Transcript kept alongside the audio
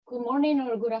Good morning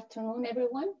or good afternoon,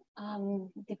 everyone,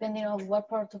 depending on what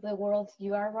part of the world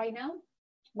you are right now.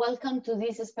 Welcome to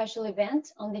this special event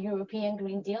on the European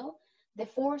Green Deal, the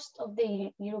first of the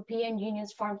European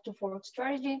Union's Farm to Fork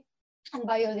strategy and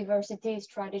biodiversity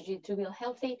strategy to build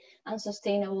healthy and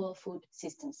sustainable food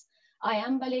systems. I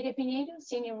am Valeria Piñeiro,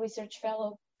 Senior Research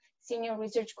Fellow, Senior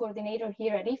Research Coordinator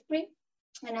here at IFPRI,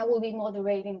 and I will be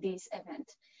moderating this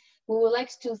event. We would like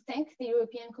to thank the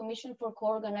European Commission for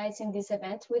co-organizing this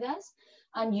event with us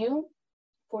and you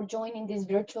for joining this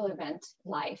virtual event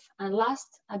live. And last,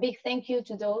 a big thank you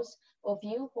to those of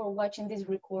you who are watching this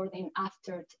recording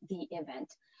after the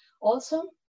event. Also,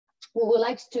 we would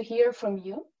like to hear from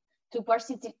you to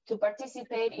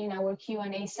participate in our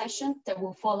Q&A session that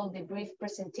will follow the brief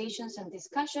presentations and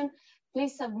discussion.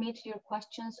 Please submit your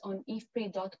questions on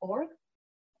ifpri.org,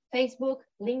 Facebook,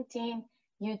 LinkedIn,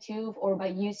 YouTube, or by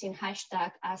using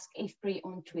hashtag AskIFPRI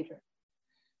on Twitter.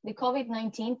 The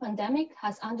COVID-19 pandemic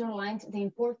has underlined the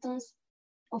importance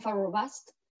of a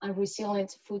robust and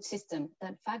resilient food system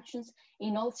that functions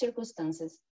in all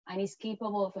circumstances and is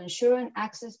capable of ensuring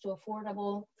access to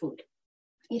affordable food.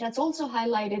 It has also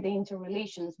highlighted the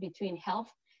interrelations between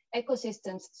health,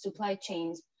 ecosystems, supply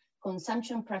chains,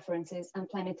 consumption preferences, and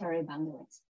planetary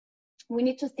boundaries. We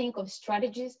need to think of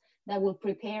strategies that will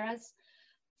prepare us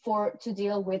to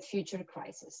deal with future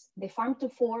crises. The farm to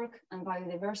fork and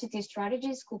biodiversity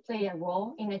strategies could play a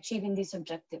role in achieving this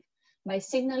objective by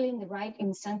signaling the right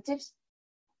incentives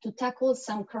to tackle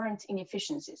some current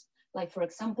inefficiencies, like for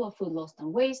example, food loss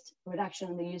and waste, reduction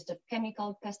in the use of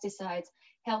chemical pesticides,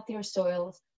 healthier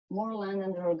soils, more land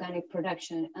under organic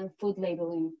production, and food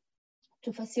labeling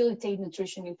to facilitate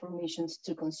nutrition information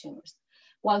to consumers,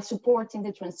 while supporting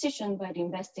the transition by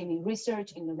investing in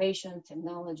research, innovation,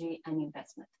 technology, and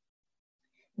investment.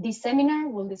 This seminar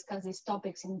will discuss these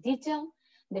topics in detail.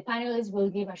 The panelists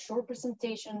will give a short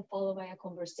presentation followed by a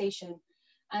conversation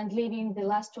and leaving the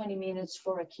last 20 minutes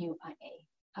for a Q&A.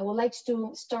 I would like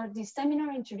to start this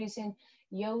seminar introducing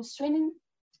Jo Swinen,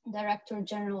 Director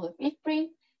General of IFPRI,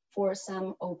 for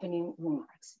some opening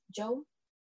remarks. Jo,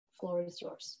 the floor is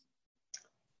yours.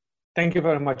 Thank you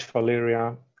very much,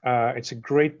 Valeria. It's a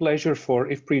great pleasure for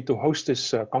IFPRI to host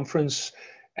this conference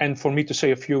and for me to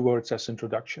say a few words as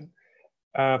introduction.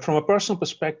 From a personal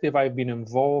perspective, I've been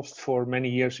involved for many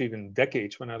years, even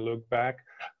decades when I look back,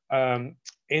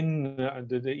 in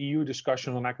the EU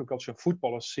discussion on agriculture and food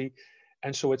policy.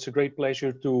 And so it's a great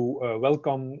pleasure to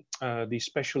welcome the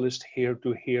specialist here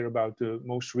to hear about the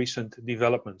most recent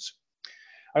developments.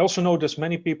 I also know there's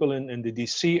many people in the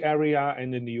DC area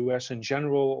and in the US in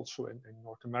general, also in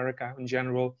North America in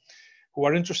general, who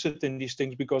are interested in these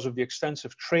things because of the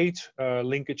extensive trade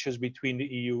linkages between the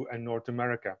EU and North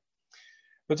America.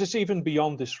 But it's even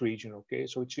beyond this region, okay?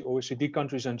 So it's the OECD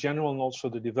countries in general and also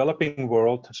the developing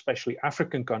world, especially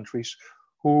African countries,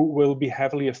 who will be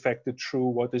heavily affected through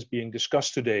what is being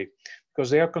discussed today, because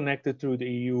they are connected to the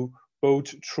EU,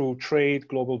 both through trade,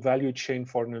 global value chain,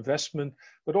 foreign investment,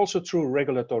 but also through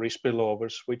regulatory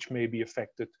spillovers, which may be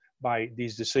affected by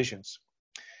these decisions.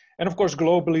 And of course,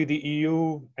 globally, the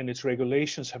EU and its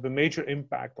regulations have a major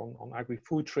impact on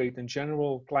agri-food trade in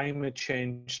general, climate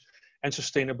change, and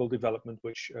sustainable development,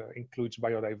 which includes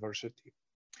biodiversity.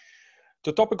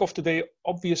 The topic of today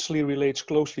obviously relates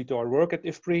closely to our work at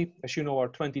IFPRI. As you know, our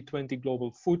 2020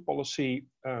 Global Food Policy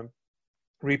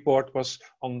report was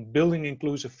on building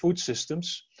inclusive food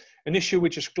systems, an issue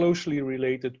which is closely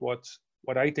related what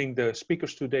I think the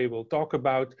speakers today will talk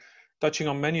about, touching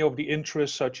on many of the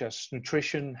interests such as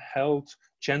nutrition, health,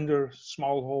 gender,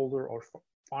 smallholder or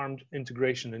farm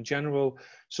integration in general,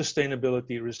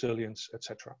 sustainability, resilience,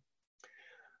 etc.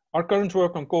 Our current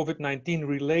work on COVID-19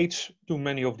 relates to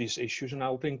many of these issues, and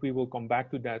I think we will come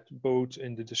back to that both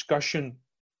in the discussion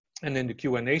and in the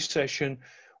Q&A session.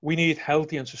 We need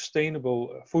healthy and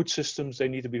sustainable food systems. They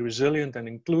need to be resilient and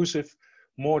inclusive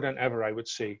more than ever, I would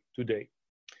say, today.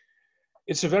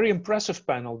 It's a very impressive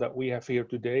panel that we have here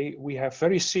today. We have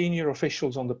very senior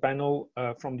officials on the panel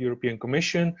from the European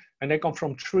Commission, and they come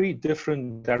from 3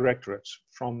 different directorates,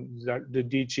 from the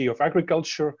DG of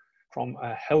Agriculture, from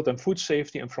Health and Food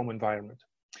Safety, and from Environment.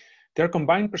 Their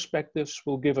combined perspectives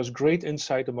will give us great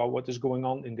insight about what is going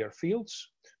on in their fields.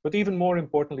 But even more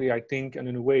importantly, I think, and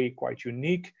in a way quite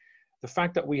unique, the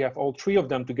fact that we have all 3 of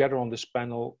them together on this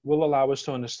panel will allow us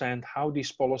to understand how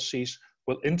these policies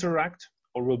will interact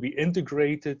or will be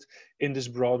integrated in this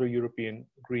broader European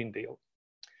Green Deal.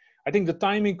 I think the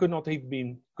timing could not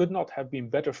have been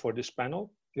better for this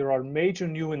panel. There are major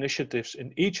new initiatives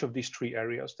in each of these 3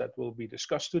 areas that will be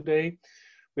discussed today.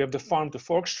 We have the Farm to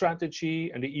Fork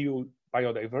strategy and the EU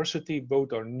biodiversity.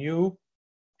 Both are new,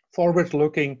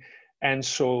 forward-looking, And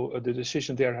so the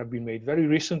decisions there have been made very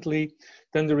recently.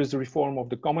 Then there is the reform of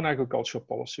the Common Agricultural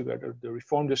Policy, where the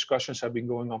reform discussions have been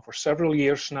going on for several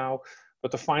years now, but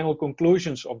the final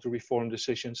conclusions of the reform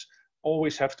decisions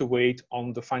always have to wait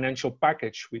on the financial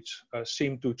package, which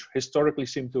historically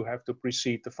seem to have to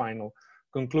precede the final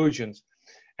conclusions.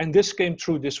 And this came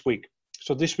through this week.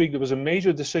 So this week there was a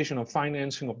major decision on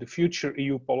financing of the future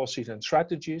EU policies and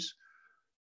strategies.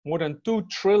 More than $2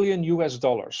 trillion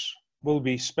will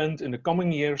be spent in the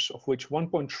coming years, of which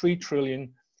 1.3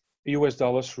 trillion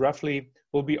roughly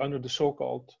will be under the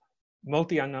so-called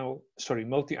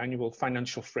multi-annual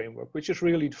financial framework, which is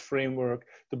really the framework,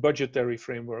 the budgetary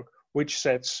framework, which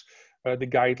sets the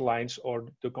guidelines or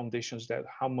the conditions that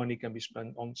how money can be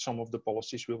spent on some of the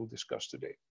policies we will discuss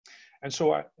today. And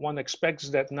so one expects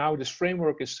that now this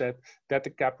framework is set, that the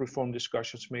CAP reform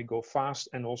discussions may go fast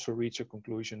and also reach a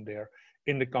conclusion there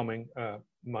in the coming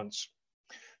months.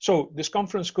 So this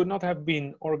conference could not have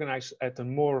been organized at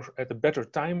a better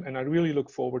time, and I really look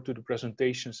forward to the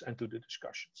presentations and to the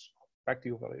discussions. Back to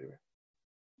you, Valeria.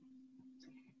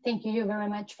 Thank you very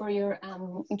much for your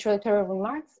introductory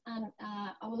remarks. And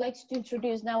I would like to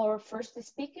introduce now our first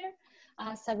speaker,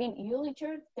 Sabine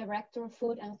Ulicher, Director of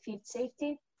Food and Feed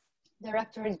Safety,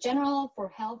 Director General for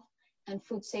Health and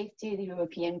Food Safety, the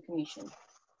European Commission.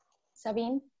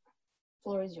 Sabine, the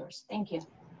floor is yours. Thank you.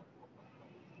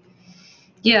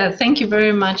 Yeah, thank you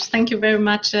very much. Thank you very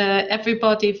much,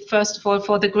 everybody, first of all,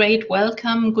 for the great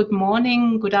welcome. Good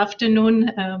morning, good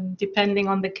afternoon, depending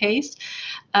on the case.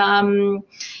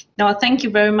 Now, thank you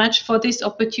very much for this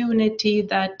opportunity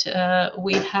that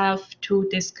we have to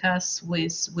discuss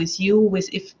with you, with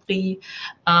IFPRI,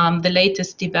 the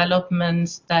latest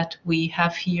developments that we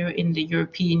have here in the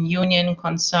European Union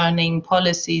concerning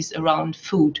policies around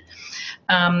food.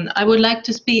 I would like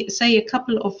to say a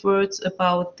couple of words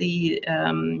about the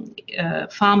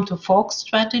Farm to Fork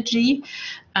strategy,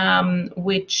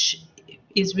 which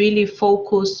is really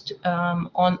focused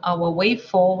on our way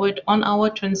forward, on our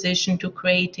transition to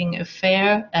creating a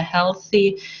fair, a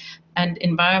healthy, and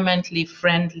environmentally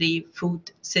friendly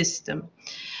food system.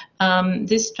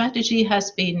 This strategy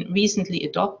has been recently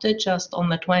adopted just on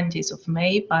the 20th of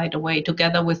May, by the way,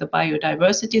 together with the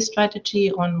biodiversity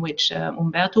strategy on which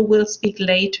Umberto will speak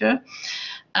later.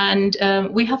 And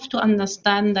we have to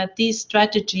understand that these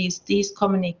strategies, these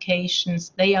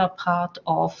communications, they are part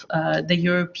of the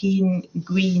European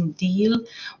Green Deal,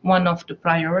 one of the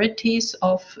priorities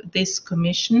of this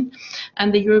Commission.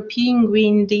 And the European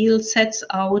Green Deal sets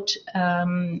out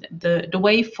the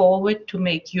way forward to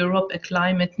make Europe a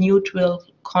climate neutral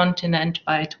continent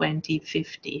by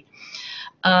 2050.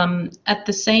 At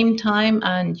the same time,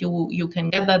 and you can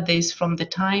gather this from the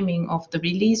timing of the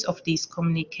release of these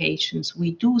communications,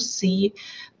 we do see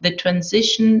the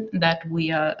transition that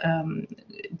we are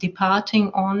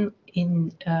departing on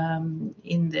in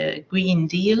the Green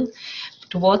Deal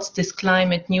towards this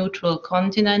climate neutral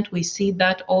continent. We see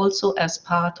that also as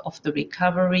part of the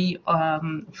recovery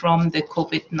from the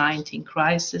COVID-19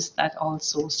 crisis that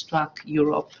also struck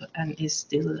Europe and is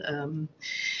still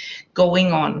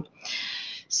going on.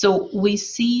 So we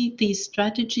see these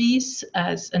strategies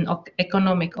as an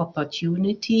economic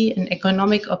opportunity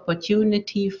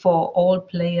for all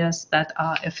players that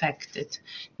are affected.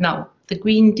 Now, the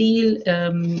Green Deal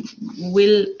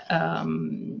will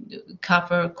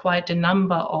cover quite a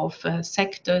number of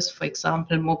sectors, for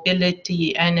example,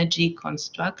 mobility, energy,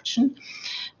 construction,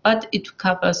 but it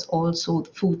covers also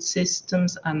food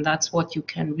systems, and that's what you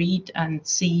can read and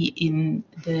see in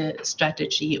the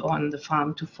strategy on the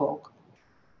Farm to Fork.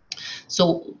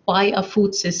 So why are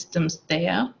food systems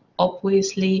there?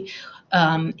 Obviously,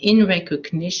 in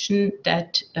recognition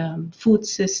that food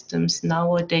systems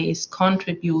nowadays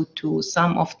contribute to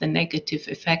some of the negative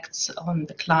effects on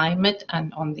the climate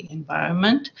and on the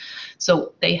environment.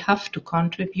 So they have to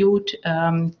contribute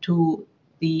to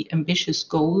the ambitious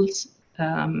goals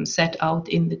set out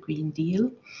in the Green Deal.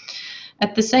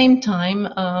 At the same time,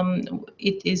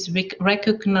 it is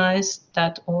recognized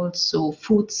that also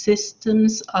food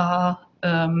systems are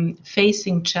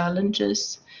facing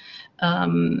challenges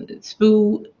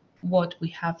through what we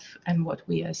have and what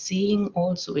we are seeing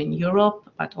also in Europe,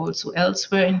 but also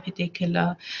elsewhere in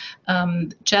particular,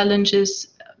 challenges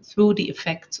through the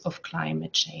effects of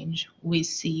climate change. We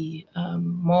see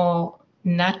more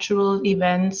natural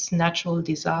events, natural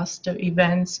disaster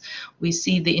events. We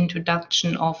see the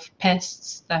introduction of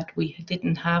pests that we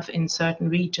didn't have in certain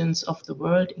regions of the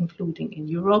world, including in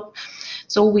Europe.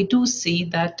 So we do see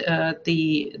that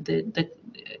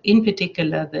in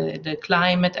particular, the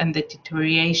climate and the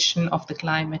deterioration of the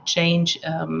climate change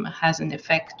has an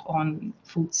effect on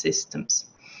food systems.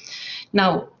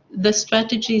 Now, the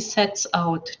strategy sets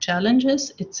out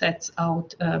challenges, it sets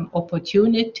out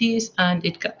opportunities, and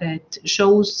it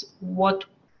shows what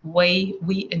way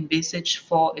we envisage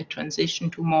for a transition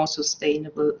to more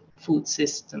sustainable food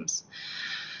systems.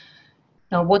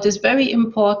 Now, what is very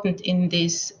important in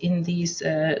these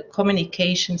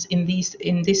communications, in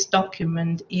this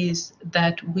document, is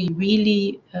that we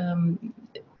really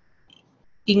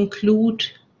include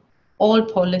all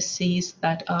policies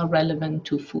that are relevant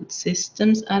to food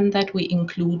systems, and that we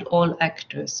include all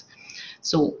actors.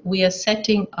 So we are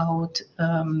setting out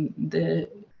the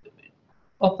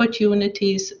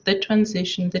opportunities, the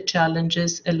transition, the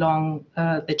challenges along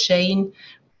the chain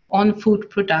on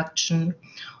food production,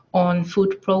 on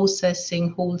food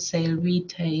processing, wholesale,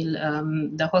 retail,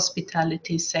 the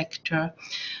hospitality sector,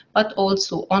 but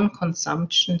also on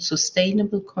consumption,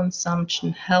 sustainable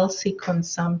consumption, healthy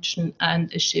consumption,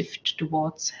 and a shift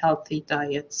towards healthy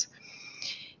diets.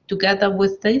 Together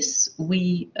with this,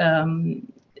 we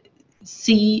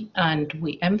see and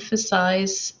we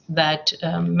emphasize that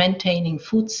maintaining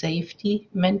food safety,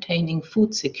 maintaining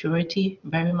food security,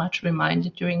 very much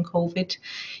reminded during COVID,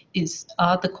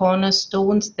 are the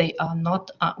cornerstones. They are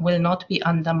not, will not be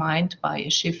undermined by a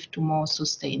shift to more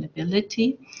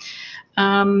sustainability.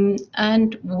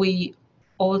 And we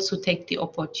also take the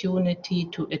opportunity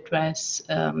to address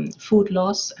food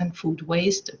loss and food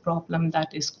waste, a problem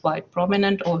that is quite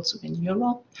prominent also in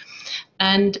Europe,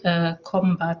 and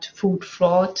combat food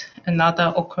fraud,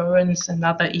 another occurrence,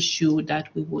 another issue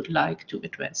that we would like to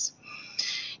address.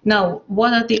 Now,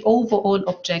 what are the overall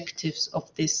objectives of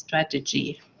this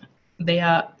strategy? There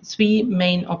are three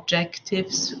main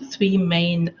objectives, three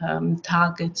main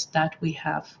targets that we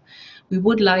have. We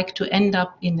would like to end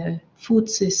up in a food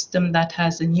system that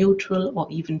has a neutral or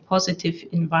even positive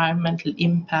environmental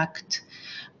impact,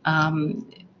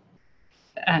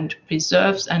 and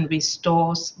preserves and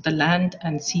restores the land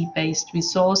and sea-based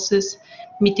resources,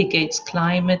 mitigates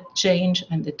climate change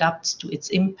and adapts to its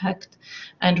impact,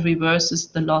 and reverses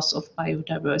the loss of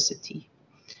biodiversity.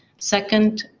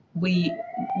 Second, we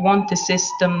want a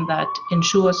system that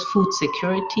ensures food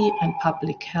security and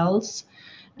public health,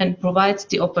 and provides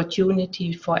the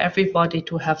opportunity for everybody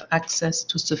to have access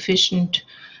to sufficient,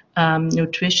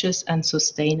 nutritious and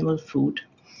sustainable food.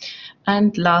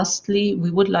 And lastly, we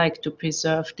would like to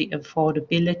preserve the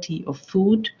affordability of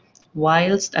food,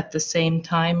 whilst at the same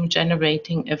time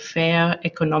generating a fair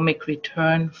economic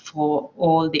return for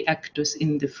all the actors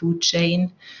in the food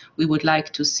chain. We would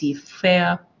like to see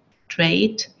fair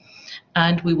trade,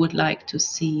 and we would like to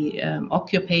see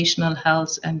occupational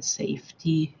health and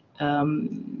safety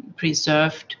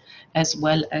preserved, as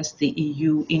well as the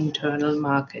EU internal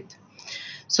market.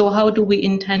 So how do we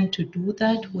intend to do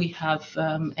that? We have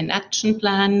an action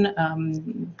plan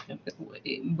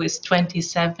with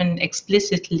 27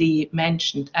 explicitly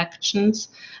mentioned actions.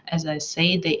 As I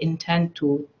say, they intend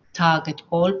to target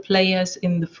all players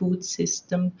in the food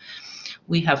system.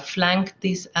 We have flanked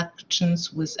these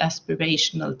actions with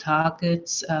aspirational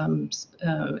targets,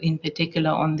 in particular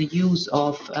on the use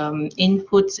of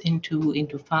inputs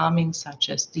into farming, such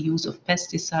as the use of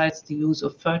pesticides, the use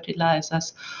of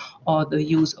fertilizers, or the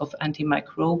use of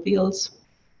antimicrobials,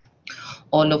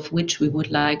 all of which we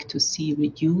would like to see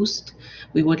reduced.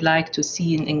 We would like to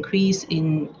see an increase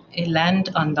in land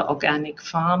under organic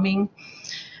farming.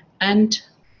 And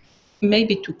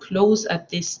maybe to close at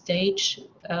this stage,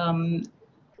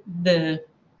 the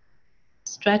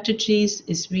strategies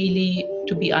is really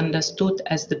to be understood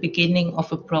as the beginning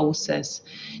of a process.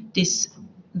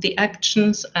 The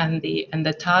actions and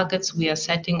the targets we are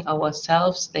setting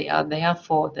ourselves, they are there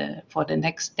for the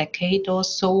next decade or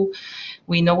so.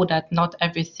 We know that not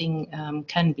everything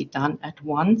can be done at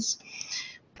once,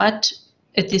 but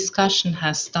a discussion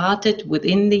has started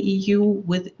within the EU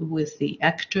with the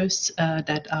actors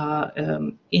that are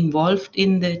involved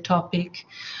in the topic.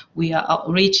 We are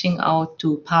reaching out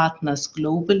to partners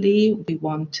globally. We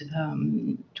want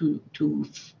to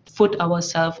put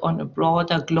ourselves on a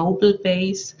broader global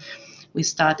base. We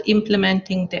start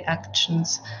implementing the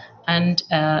actions, and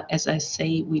as I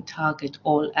say, we target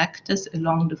all actors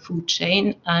along the food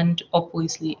chain. And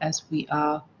obviously, as we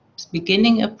are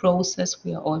beginning a process,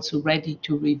 we are also ready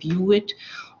to review it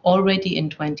already in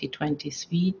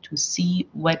 2023 to see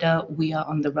whether we are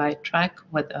on the right track,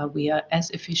 whether we are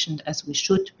as efficient as we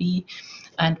should be,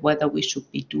 and whether we should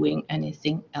be doing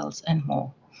anything else and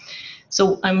more.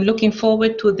 So I'm looking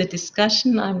forward to the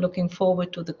discussion. I'm looking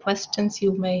forward to the questions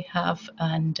you may have.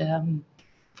 And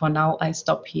for now, I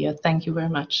stop here. Thank you very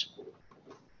much.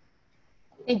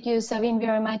 Thank you, Sabine,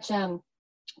 very much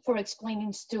for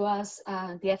explaining to us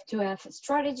the F2F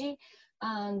strategy.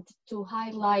 and to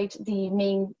highlight the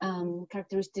main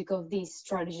characteristic of this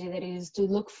strategy, that is to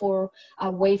look for a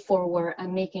way forward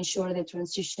and making sure the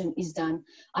transition is done,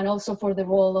 and also for the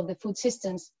role of the food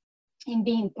systems in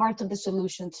being part of the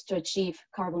solutions to achieve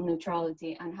carbon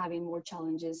neutrality and having more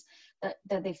challenges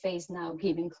that they face now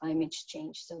given climate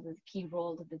change. So the key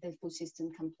role that the food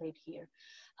system can play here.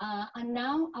 And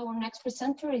now our next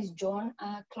presenter is John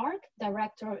Clark,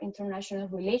 Director of International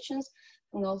Relations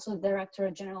and also Director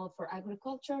General for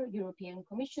Agriculture, European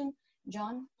Commission.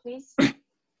 John, please.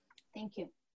 Thank you.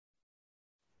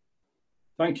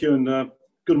 Thank you, and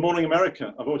good morning,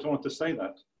 America. I've always wanted to say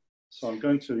that, so I'm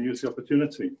going to use the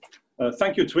opportunity.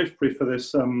 Thank you to IFPRI for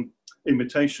this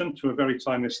invitation to a very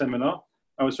timely seminar.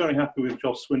 I was very happy with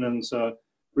Josh Swinan's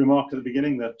remark at the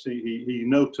beginning that he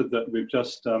noted that we've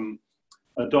just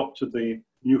adopted the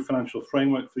new financial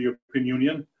framework for the European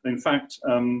Union. In fact,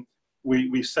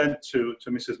 we said to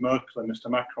Mrs. Merkel and Mr.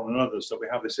 Macron and others that we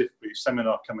have this IFPRI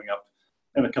seminar coming up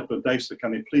in a couple of days, so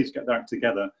can they please get that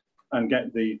together and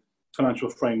get the financial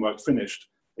framework finished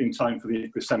in time for the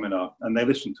IFPRI seminar, and they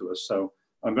listened to us, so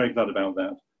I'm very glad about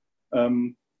that.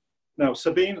 Now,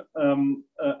 Sabine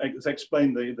has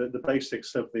explained the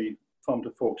basics of the Farm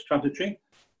to Fork strategy,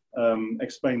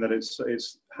 explained that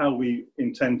it's how we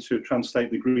intend to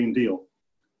translate the Green Deal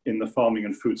in the farming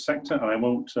and food sector, and I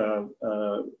won't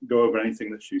go over anything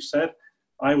that she said.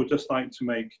 I would just like to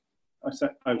make,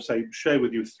 I would say, share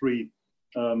with you three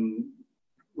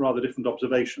rather different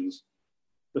observations.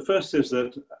 The first is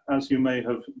that, as you may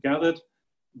have gathered,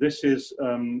 this is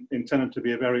intended to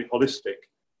be a very holistic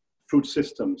food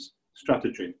systems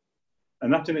strategy.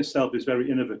 And that in itself is very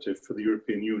innovative for the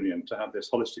European Union to have this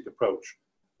holistic approach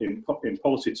in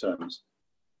policy terms.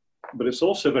 But it's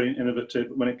also very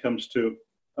innovative when it comes to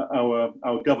our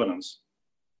governance.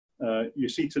 You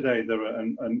see today, there are,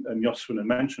 and Josh Swinan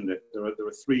mentioned it, there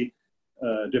are three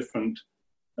different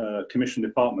commission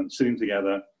departments sitting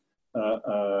together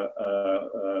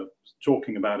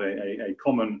talking about a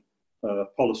common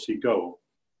policy goal.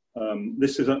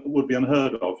 This would be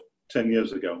unheard of 10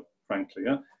 years ago, frankly.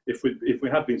 Yeah? If we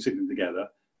had been sitting together,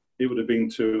 it would have been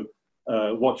to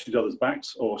watch each other's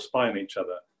backs or spy on each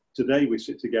other. Today we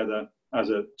sit together as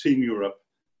a Team Europe,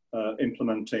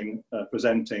 implementing,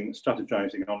 presenting,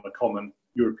 strategizing on a common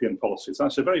European policy. So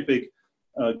that's a very big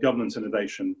governance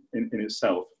innovation in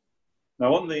itself.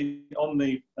 Now on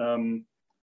the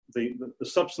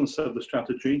substance of the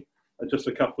strategy, just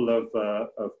a couple of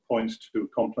points to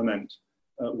complement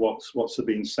what's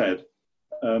been said.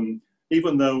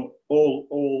 Even though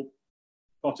all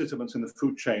participants in the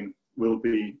food chain will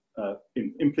be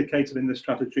implicated in this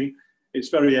strategy, it's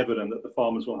very evident that the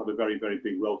farmers will have a very, very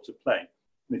big role to play.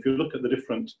 And if you look at the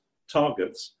different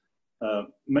targets,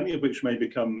 many of which may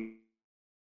become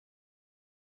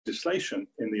legislation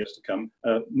in the years to come,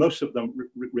 most of them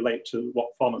relate to what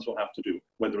farmers will have to do,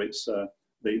 whether it's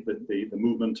the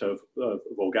movement of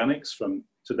organics from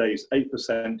today's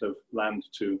 8% of land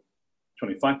to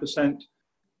 25%,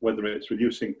 whether it's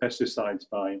reducing pesticides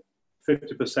by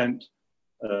 50%,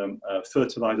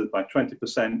 fertilizers by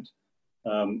 20%,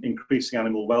 increasing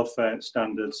animal welfare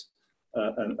standards,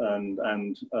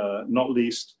 and not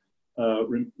least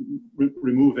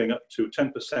removing up to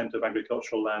 10% of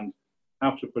agricultural land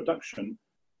out of production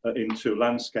into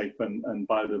landscape and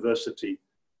biodiversity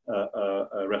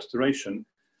restoration.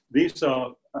 These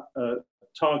are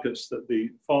targets that the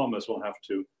farmers will have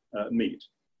to meet.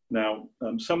 Now,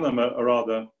 some of them are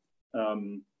rather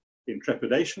in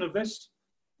trepidation of this,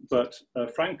 but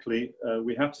frankly,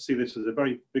 we have to see this as a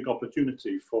very big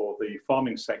opportunity for the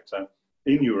farming sector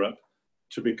in Europe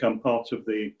to become part of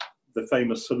the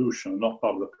famous solution, not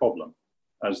part of the problem,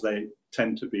 as they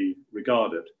tend to be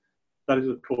regarded. That is,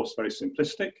 of course, very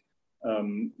simplistic.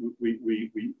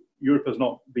 Europe has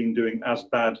not been doing as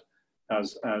bad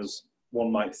as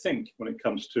one might think when it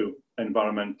comes to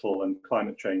environmental and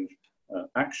climate change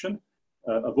action.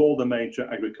 Of all the major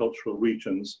agricultural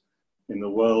regions in the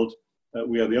world,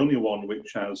 we are the only one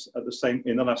which has,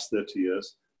 in the last 30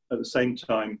 years, at the same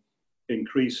time,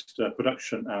 increased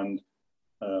production and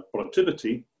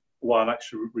productivity while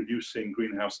actually reducing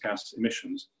greenhouse gas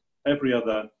emissions. Every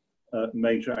other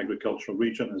major agricultural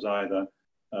region has either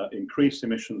increased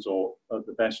emissions or at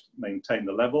the best maintained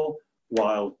the level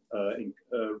while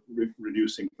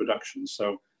reducing production.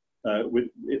 So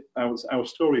our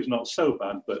story is not so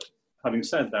bad, but having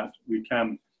said that, we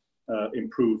can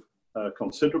improve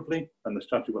considerably, and the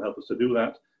strategy will help us to do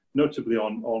that, notably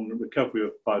on recovery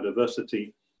of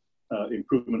biodiversity,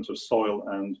 improvement of soil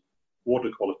and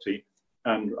water quality,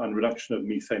 and reduction of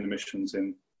methane emissions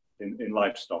in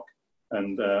livestock.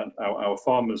 And our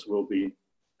farmers will be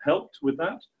helped with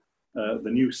that.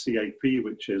 The new CAP,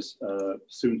 which is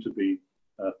soon to be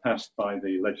passed by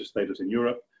the legislators in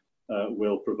Europe,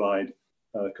 will provide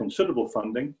considerable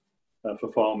funding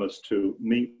for farmers to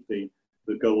meet the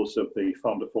goals of the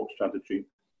Farm to Fork strategy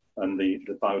and the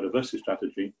biodiversity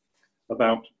strategy.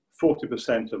 About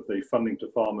 40% of the funding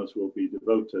to farmers will be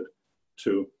devoted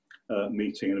to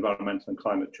meeting environmental and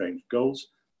climate change goals.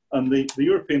 And the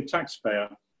European taxpayer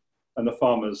and the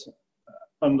farmers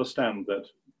understand that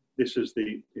this is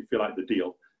the, if you like, the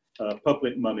deal.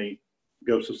 Public money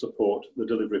goes to support the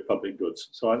delivery of public goods.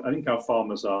 So I think our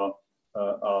farmers are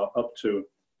up to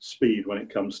speed when it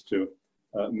comes to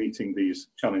meeting these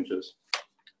challenges.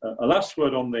 A last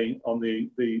word on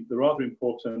the rather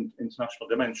important international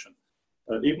dimension.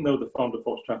 Even though the Farm to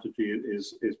Fork strategy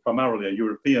is primarily a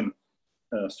European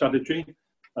strategy,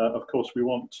 of course we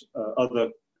want other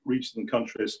regions and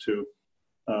countries to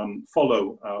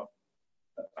follow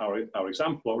our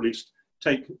example, or at least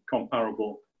take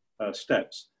comparable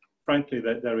steps. Frankly,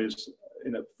 there is,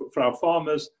 for our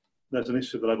farmers, there's an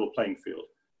issue of the level playing field.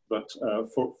 But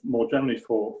for more generally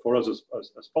for us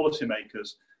as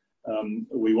policymakers,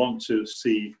 we want to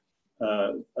see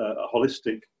a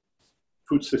holistic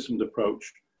food systems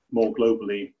approach more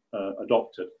globally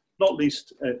adopted, not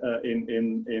least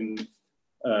in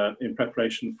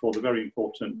preparation for the very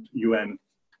important UN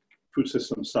Food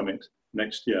Systems Summit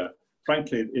next year.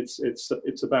 Frankly,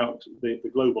 it's about the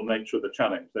global nature of the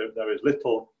challenge. There is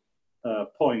little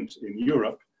point in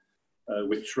Europe,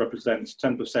 which represents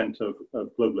 10% of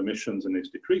global emissions and is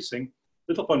decreasing,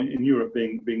 little point in Europe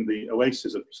being the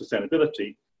oasis of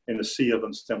sustainability in a sea of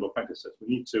unsustainable practices. We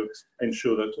need to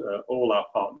ensure that all our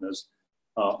partners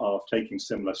are taking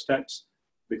similar steps,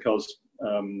 because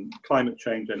climate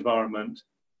change, environment,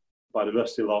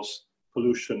 biodiversity loss,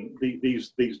 pollution,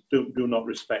 these do not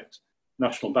respect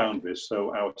national boundaries.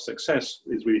 So our success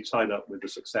is really tied up with the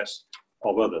success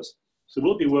of others. So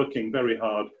we'll be working very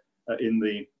hard in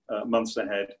the months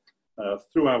ahead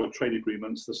through our trade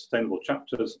agreements, the sustainable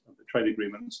chapters of the trade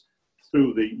agreements,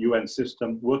 through the UN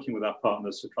system, working with our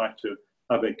partners to try to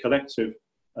have a collective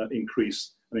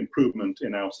increase and improvement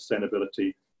in our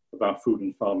sustainability of our food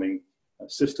and farming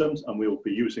systems. And we will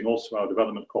be using also our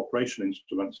development cooperation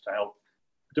instruments to help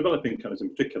developing countries in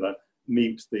particular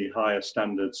meet the higher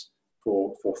standards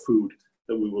for food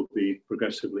that we will be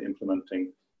progressively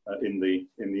implementing in the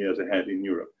years ahead in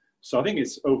Europe. So I think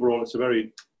overall it's a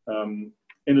very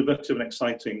innovative and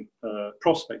exciting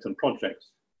prospect and project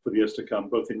for the years to come,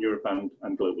 both in Europe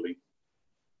and globally.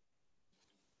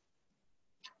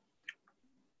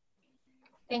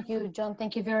 Thank you, John.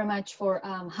 Thank you very much for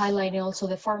highlighting also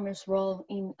the farmer's role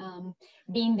in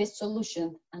being the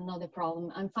solution and not the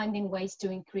problem, and finding ways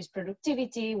to increase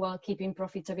productivity while keeping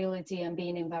profitability and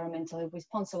being environmentally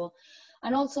responsible.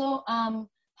 And also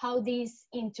how this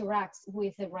interacts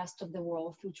with the rest of the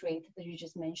world food trade that you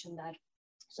just mentioned that.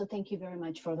 So thank you very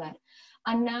much for that.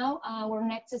 And now our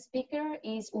next speaker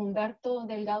is Humberto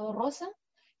Delgado Rosa.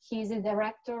 He is the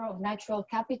Director of Natural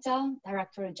Capital,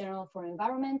 Director General for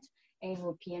Environment, and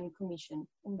European Commission.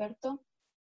 Humberto?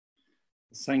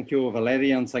 Thank you,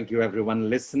 Valeria, and thank you everyone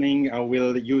listening. I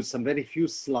will use some very few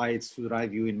slides to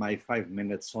drive you in my 5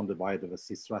 minutes on the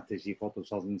biodiversity strategy for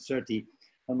 2030.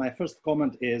 And my first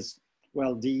comment is,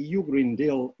 well, the EU Green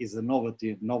Deal is a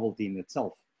novelty in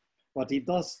itself, but it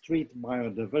does treat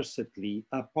biodiversity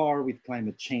at par with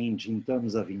climate change in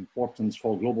terms of importance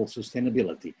for global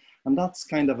sustainability. And that's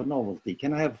kind of a novelty.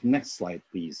 Can I have next slide,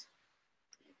 please?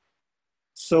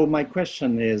 So my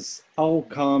question is, how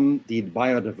come did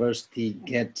biodiversity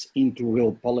get into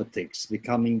real politics,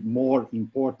 becoming more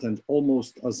important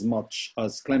almost as much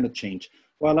as climate change?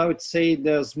 Well, I would say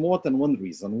there's more than one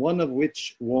reason, one of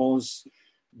which was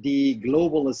the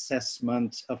global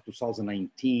assessment of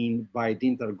 2019 by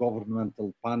the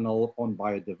Intergovernmental Panel on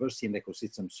Biodiversity and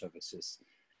Ecosystem Services.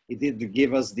 It did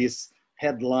give us this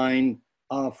headline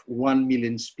of 1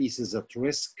 million species at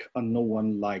risk, and no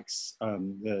one likes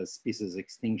species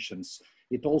extinctions.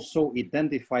 It also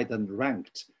identified and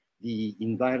ranked the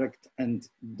indirect and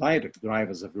direct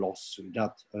drivers of loss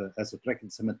that has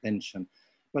attracted some attention.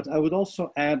 But I would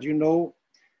also add, you know,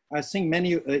 I think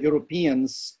many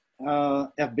Europeans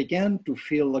have begun to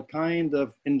feel a kind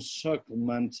of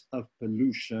encirclement of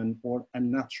pollution or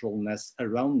unnaturalness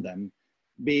around them,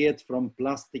 be it from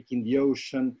plastic in the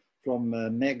ocean, from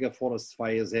mega forest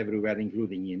fires everywhere,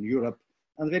 including in Europe,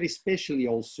 and very especially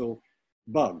also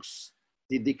bugs.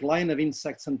 The decline of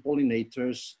insects and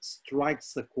pollinators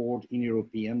strikes the chord in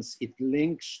Europeans. It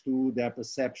links to their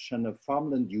perception of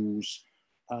farmland use,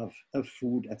 of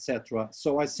food, etc.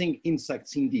 So I think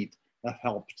insects indeed have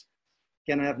helped.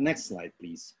 Can I have next slide,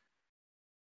 please?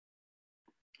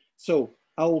 So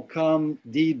how come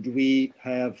did we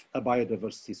have a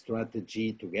biodiversity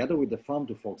strategy together with the Farm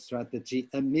to Fork strategy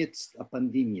amidst a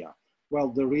pandemic? Well,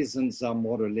 the reasons are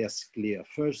more or less clear.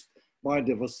 First,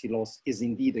 biodiversity loss is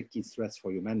indeed a key threat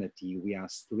for humanity. We are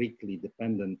strictly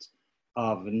dependent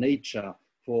of nature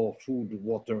for food,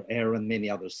 water, air, and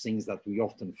many other things that we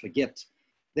often forget.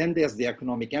 Then there's the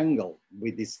economic angle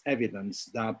with this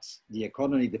evidence that the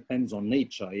economy depends on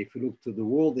nature. If you look to the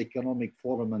World Economic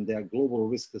Forum and their global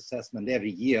risk assessment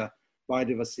every year,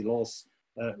 biodiversity loss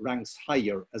ranks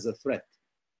higher as a threat.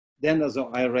 Then, as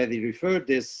I already referred,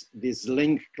 this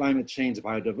link, climate change,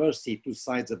 biodiversity, two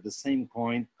sides of the same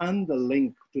coin, and the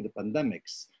link to the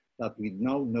pandemics that we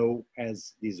now know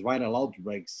as these viral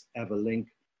outbreaks have a link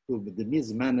to the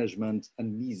mismanagement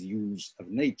and misuse of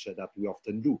nature that we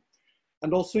often do.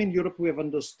 And also in Europe, we have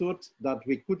understood that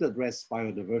we could address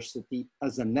biodiversity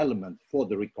as an element for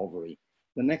the recovery.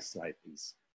 The next slide,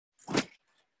 please.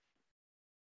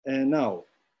 And now,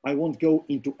 I won't go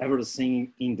into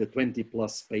everything in the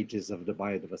 20+ pages of the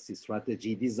biodiversity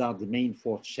strategy. These are the main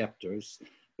 4 chapters,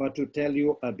 but to tell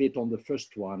you a bit on the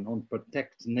first one, on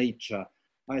protect nature,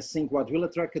 I think what will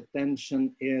attract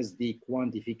attention is the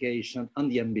quantification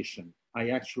and the ambition.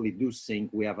 I actually do think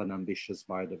we have an ambitious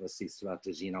biodiversity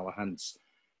strategy in our hands.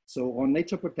 So on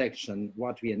nature protection,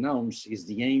 what we announced is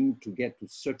the aim to get to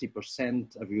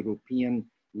 30% of European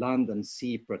land and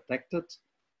sea protected,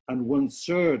 and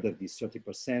 1/3 of these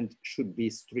 30% should be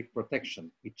strict protection,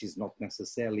 which is not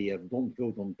necessarily a don't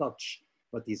go, don't touch,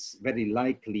 but is very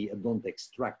likely a don't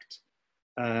extract.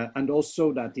 And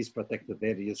also that these protected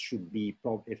areas should be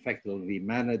effectively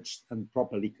managed and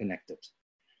properly connected.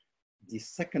 The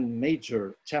second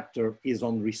major chapter is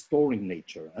on restoring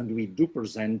nature, and we do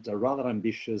present a rather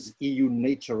ambitious EU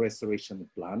nature restoration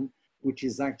plan, which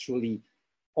is actually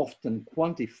often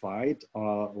quantified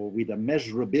with a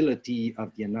measurability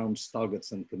of the announced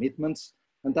targets and commitments,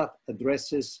 and that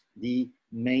addresses the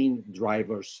main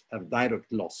drivers of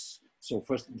direct loss. So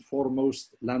first and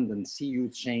foremost, land and sea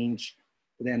use change,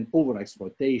 then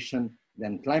overexploitation,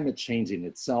 then climate change in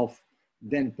itself,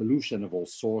 then pollution of all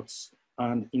sorts,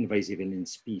 and invasive alien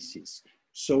species.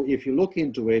 So if you look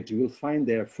into it, you will find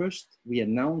there first, we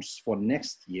announced for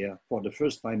next year, for the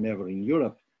first time ever in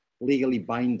Europe, legally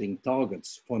binding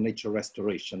targets for nature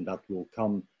restoration that will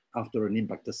come after an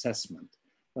impact assessment.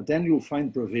 But then you'll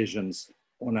find provisions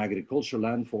on agricultural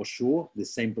land for sure, the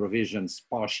same provisions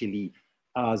partially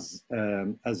as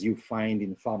you find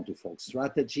in Farm to Fork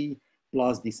strategy,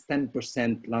 plus these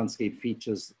 10% landscape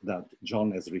features that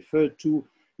John has referred to.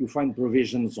 You find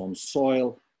provisions on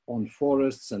soil, on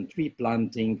forests and tree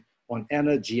planting, on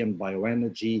energy and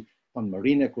bioenergy, on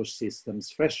marine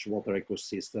ecosystems, freshwater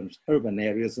ecosystems, urban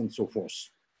areas, and so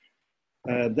forth.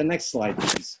 The next slide,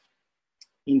 please.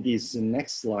 In this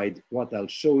next slide, what I'll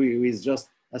show you is just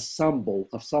a sample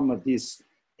of some of these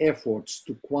efforts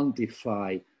to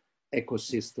quantify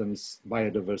ecosystems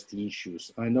biodiversity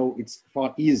issues. I know it's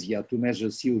far easier to measure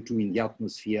CO2 in the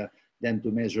atmosphere than to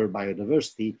measure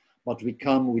biodiversity, but we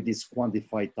come with these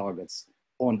quantified targets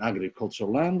on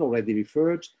agricultural land already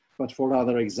referred, but for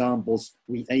other examples,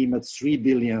 we aim at 3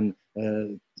 billion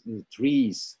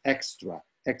trees, extra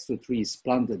trees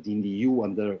planted in the EU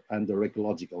under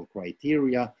ecological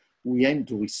criteria. We aim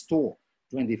to restore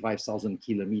 25,000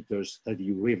 kilometers of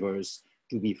EU rivers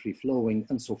to be free flowing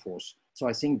and so forth. So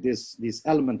I think this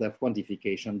element of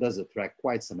quantification does attract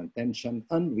quite some attention,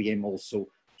 and we aim also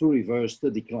to reverse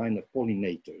the decline of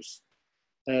pollinators.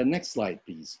 Next slide,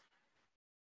 please.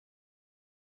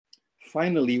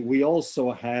 Finally, we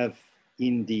also have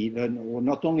in the,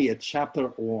 not only a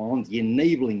chapter on the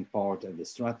enabling part of the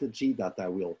strategy that I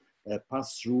will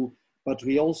pass through, but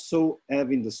we also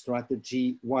have in the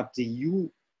strategy what the EU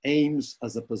aims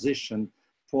as a position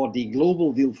for the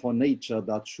global deal for nature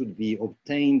that should be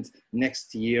obtained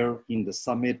next year in the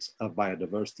Summit of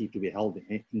Biodiversity to be held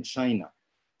in China.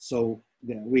 So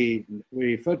we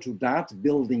refer to that,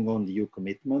 building on the EU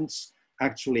commitments.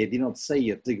 Actually, I did not say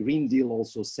it. The Green Deal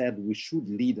also said we should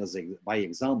lead by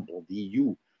example, the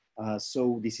EU.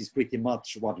 So this is pretty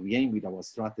much what we aim with our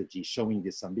strategy, showing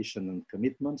this ambition and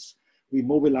commitments. We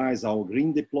mobilize our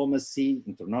green diplomacy,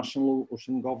 international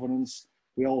ocean governance.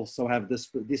 We also have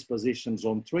dispositions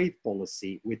on trade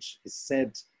policy, which is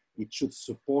said it should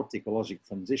support ecological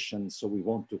transition. So we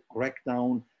want to crack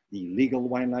down the illegal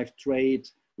wildlife trade.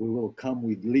 We will come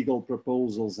with legal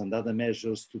proposals and other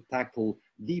measures to tackle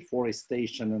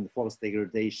deforestation and forest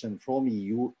degradation from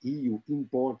EU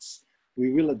imports.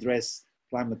 We will address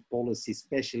climate policy,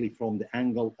 especially from the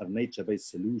angle of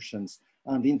nature-based solutions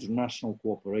and international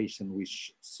cooperation,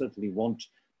 which certainly want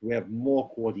to have more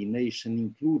coordination,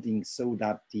 including so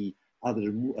that the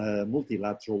other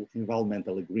multilateral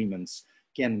environmental agreements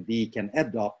can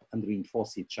add up and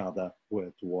reinforce each other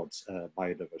towards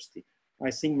biodiversity. I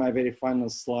think my very final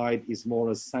slide is more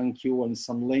a thank you and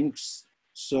some links.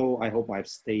 So I hope I've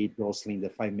stayed grossly in the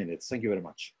 5 minutes. Thank you very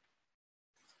much.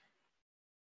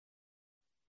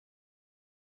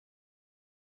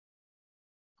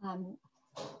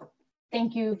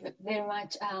 Thank you very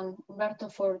much, Roberto,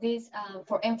 for this,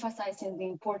 for emphasizing the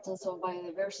importance of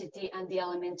biodiversity and the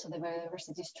elements of the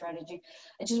biodiversity strategy.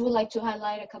 I just would like to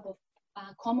highlight a couple of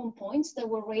common points that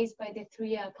were raised by the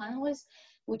three panelists,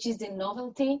 which is the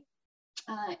novelty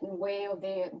way of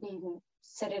being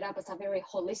set it up as a very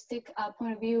holistic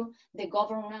point of view, the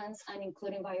governance, and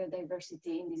including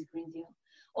biodiversity in this Green Deal.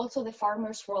 Also the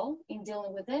farmer's role in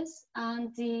dealing with this.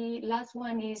 And the last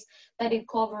one is that it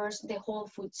covers the whole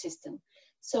food system.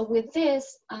 So with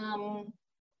this, I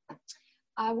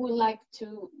would like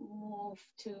to move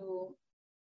to,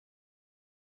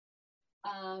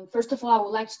 first of all, I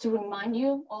would like to remind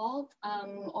you all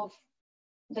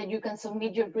that you can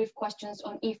submit your brief questions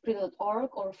on ifpri.org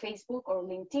or Facebook or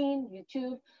LinkedIn,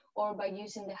 YouTube, or by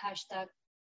using the hashtag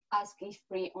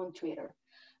AskIFPRI on Twitter.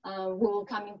 We will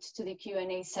come into the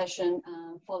Q&A session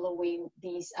following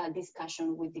this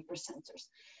discussion with the presenters.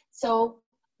 So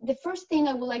the first thing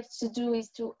I would like to do is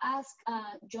to ask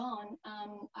John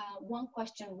one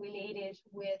question related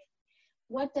with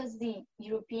what does the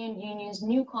European Union's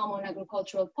new common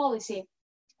agricultural policy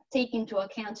take into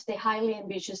account the highly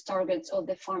ambitious targets of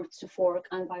the Farm to Fork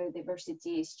and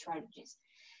biodiversity strategies.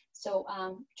 So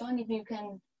John, if you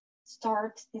can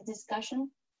start the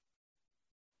discussion.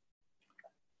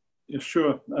 Yeah,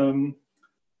 sure. I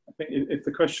think if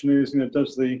the question is,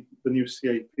 does the new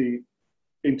CAP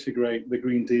integrate the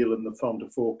Green Deal and the Farm to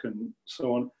Fork and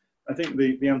so on, I think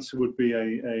the answer would be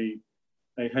a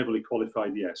heavily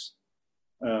qualified yes.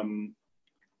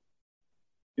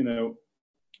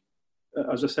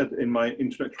 As I said in my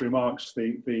introductory remarks,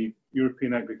 the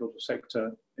European agriculture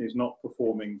sector is not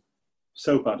performing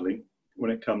so badly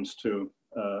when it comes to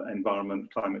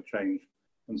environment, climate change,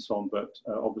 and so on, but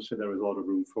obviously there is a lot of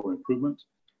room for improvement,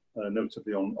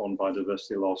 notably on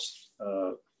biodiversity loss,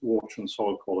 water and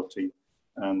soil quality,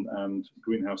 and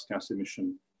greenhouse gas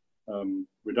emission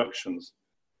reductions.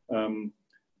 The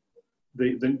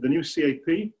new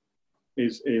CAP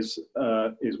is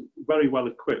very well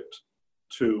equipped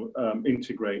to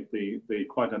integrate the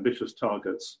quite ambitious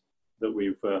targets that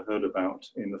we've heard about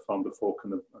in the Farm to Fork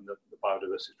and the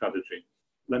biodiversity strategy.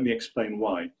 Let me explain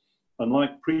why.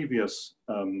 Unlike previous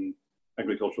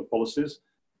agricultural policies,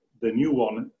 the new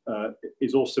one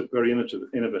is also very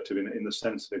innovative in the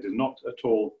sense that it is not at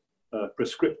all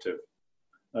prescriptive.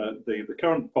 The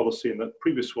current policy and the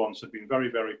previous ones have been very,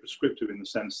 very prescriptive in the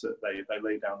sense that they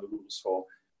lay down the rules for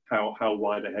how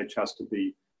wide a hedge has to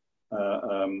be,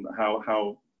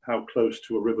 how close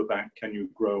to a riverbank can you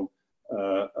grow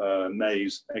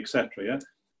maize, etc. Yeah?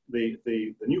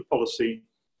 The new policy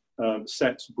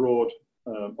sets broad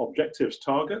objectives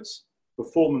targets,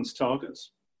 performance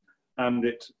targets, and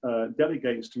it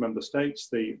delegates to member states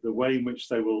the way in which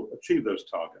they will achieve those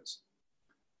targets.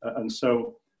 And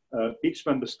so each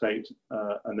member state,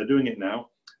 and they're doing it now,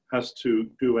 has to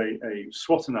do a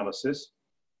SWOT analysis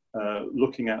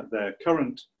looking at their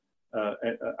current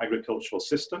agricultural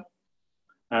system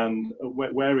and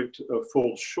where it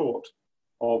falls short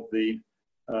of the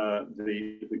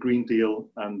Green Deal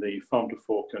and the Farm to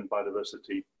Fork and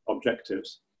biodiversity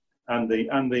objectives, and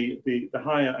the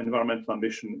higher environmental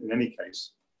ambition in any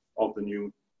case of the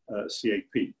new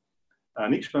CAP.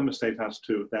 And each member state has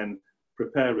to then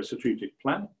prepare a strategic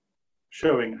plan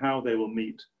showing how they will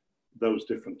meet those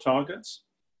different targets,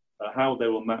 how they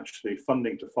will match the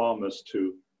funding to farmers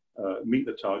to meet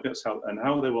the targets, and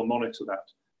how they will monitor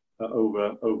that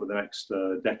over the next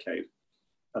decade.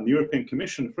 And the European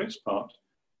Commission, for its part,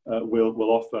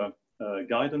 will offer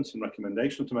guidance and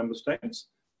recommendation to member states.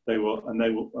 We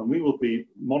will be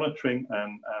monitoring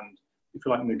and if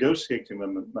you like, negotiating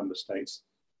with member states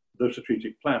those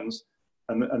strategic plans,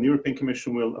 and the European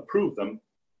Commission will approve them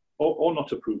or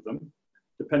not approve them,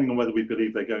 depending on whether we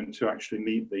believe they're going to actually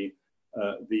meet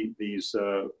these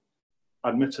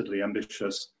admittedly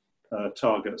ambitious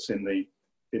targets in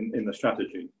the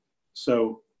strategy.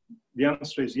 So the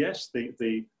answer is yes.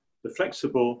 The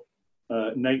flexible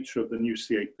nature of the new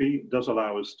CAP does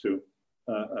allow us to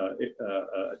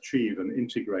achieve and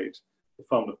integrate the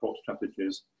Farm to Fork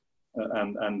strategies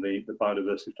and the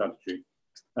biodiversity strategy.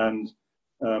 And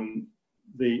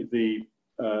the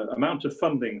amount of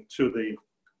funding to the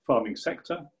farming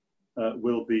sector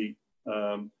will be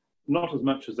not as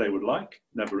much as they would like.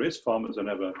 Never is. Farmers are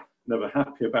never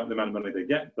happy about the amount of money they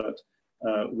get, but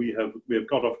we have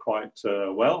got off quite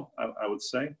well, I would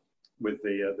say, with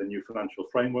the new financial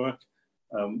framework.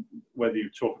 Whether you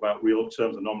talk about real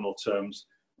terms or nominal terms,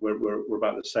 we're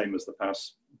about the same as the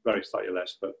past, very slightly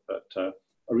less, but a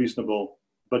reasonable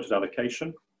budget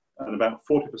allocation, and about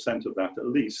 40% of that at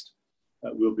least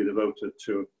will be devoted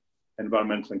to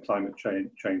environmental and climate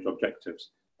change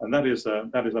objectives, and that is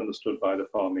understood by the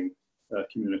farming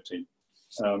community.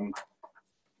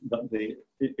 But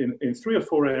in 3 or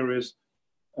 4 areas,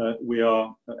 we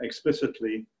are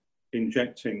explicitly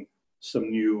injecting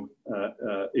some new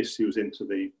issues into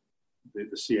the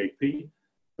CAP.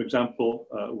 For example,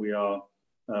 we are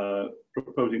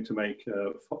proposing to make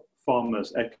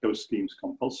farmers' eco schemes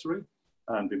compulsory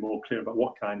and be more clear about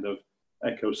what kind of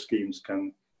eco schemes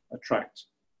can attract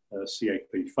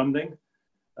CAP funding.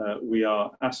 We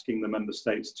are asking the member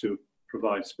states to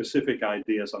provide specific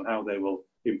ideas on how they will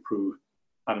improve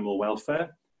animal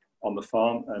welfare on the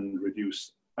farm and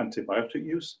reduce antibiotic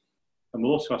use. And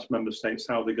we'll also ask member states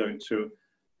how they're going to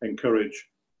encourage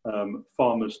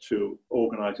farmers to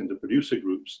organize into producer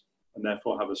groups and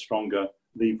therefore have a stronger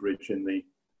leverage in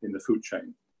the food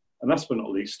chain. And last but not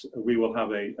least, we will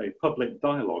have a public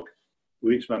dialogue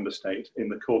with each member state in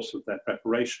the course of their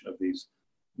preparation of these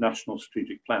national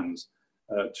strategic plans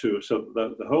so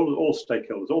that all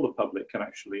stakeholders, all the public can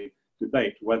actually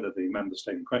debate whether the member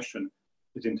state in question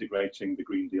is integrating the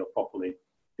Green Deal properly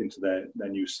into their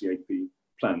new CAP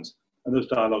plans. And those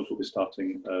dialogues will be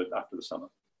starting after the summer.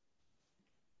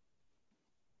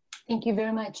 Thank you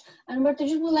very much. And Roberto,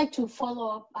 just would like to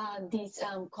follow up these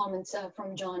comments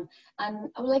from John. And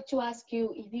I would like to ask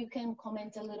you if you can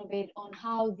comment a little bit on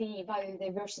how the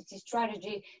biodiversity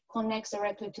strategy connects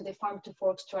directly to the Farm to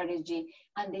Fork strategy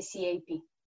and the CAP.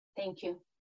 Thank you.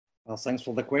 Well, thanks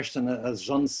for the question. As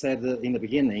John said in the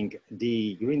beginning,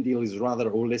 the Green Deal is rather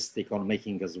holistic on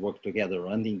making us work together.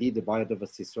 And indeed, the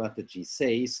biodiversity strategy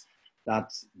says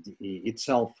that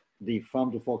the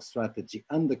Farm to Fork strategy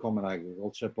and the Common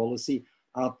Agriculture Policy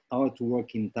are to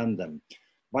work in tandem.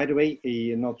 By the way,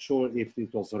 I'm not sure if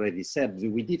it was already said,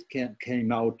 we did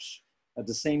came out at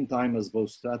the same time as both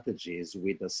strategies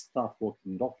with a staff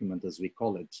working document, as we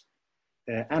call it,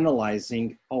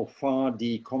 analyzing how far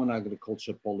the Common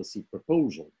Agriculture Policy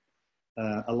proposal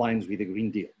aligns with the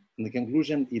Green Deal. And the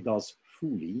conclusion, it does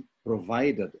fully,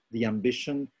 provided the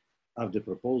ambition of the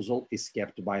proposal is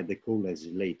kept by the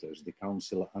co-legislators, the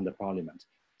Council and the Parliament.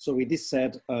 So with this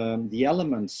said, the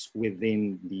elements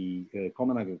within the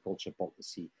Common Agriculture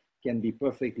Policy can be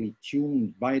perfectly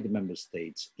tuned by the member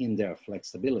states in their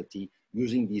flexibility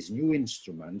using these new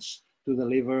instruments to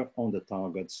deliver on the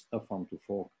targets of Farm to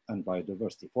Fork and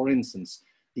biodiversity. For instance,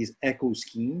 these eco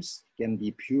schemes can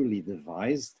be purely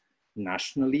devised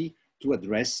nationally to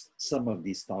address some of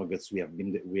these targets we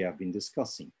have been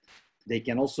discussing. They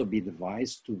can also be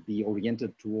devised to be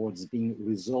oriented towards being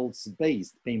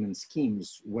results-based payment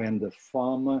schemes when the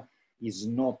farmer is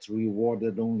not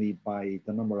rewarded only by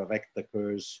the number of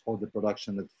hectares or the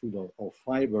production of food or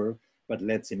fiber, but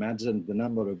let's imagine the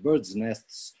number of birds'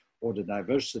 nests or the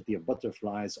diversity of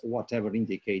butterflies or whatever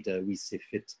indicator we see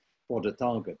fit for the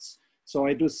targets. So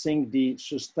I do think the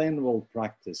sustainable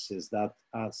practices that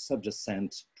are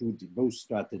subjacent to both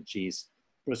strategies,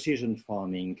 precision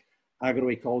farming,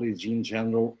 agroecology in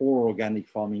general, or organic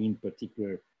farming in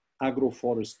particular,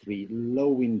 agroforestry,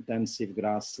 low-intensive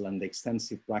grassland,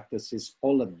 extensive practices,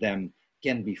 all of them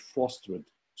can be fostered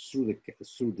through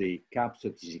the CAP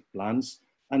strategic plans.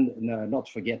 And not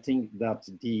forgetting that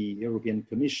the European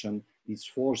Commission is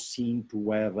foreseen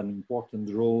to have an important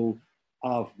role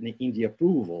in the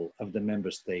approval of the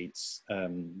member states'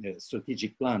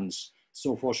 strategic plans.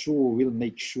 So for sure, we'll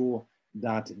make sure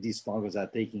that these targets are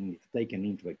taken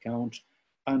into account.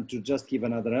 And to just give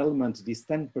another element, these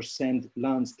 10%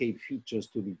 landscape features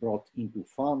to be brought into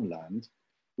farmland,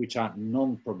 which are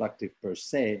non-productive per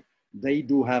se, they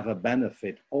do have a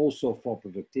benefit also for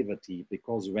productivity,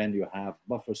 because when you have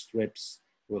buffer strips,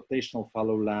 rotational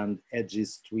fallow land,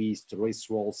 edges, trees, terrace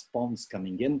walls, ponds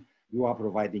coming in, you are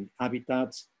providing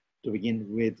habitats to begin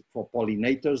with for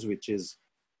pollinators, which is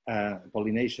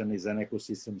pollination is an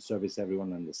ecosystem service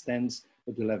everyone understands,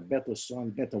 but you'll have better soil,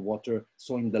 better water.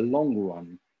 So in the long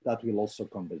run, that will also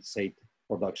compensate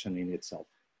production in itself.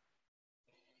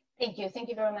 Thank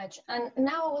you very much. And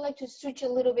now I would like to switch a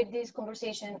little bit this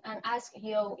conversation and ask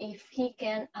Hyo if he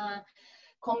can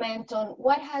comment on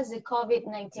what has the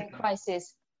COVID-19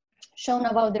 crisis shown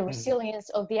about the resilience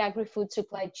of the agri-food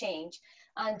supply chain.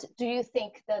 And do you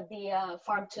think that the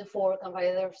Farm to Fork and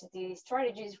biodiversity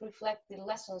strategies reflect the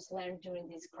lessons learned during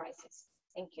this crisis?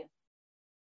 Thank you.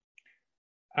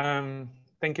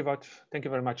 Thank you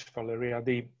very much, Valeria.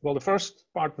 The first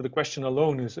part of the question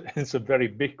alone is a very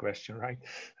big question, right?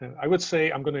 I would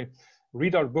say I'm going to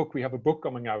read our book. We have a book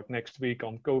coming out next week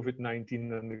on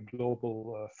COVID-19 and the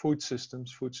global food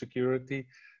systems, food security.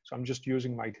 So I'm just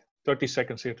using my 30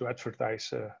 seconds here to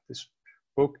advertise this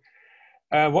book.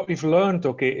 What we've learned,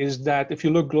 is that if you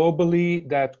look globally,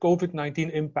 that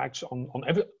COVID-19 impacts on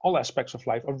all aspects of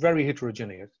life are very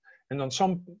heterogeneous. And on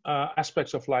some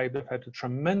aspects of life, they've had a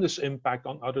tremendous impact,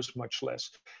 on others much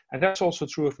less. And that's also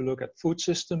true if we look at food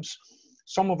systems.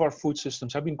 Some of our food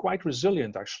systems have been quite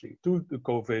resilient, actually, to the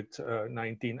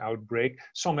COVID-19 outbreak.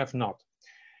 Some have not.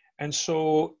 And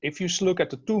so if you look at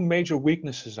the two major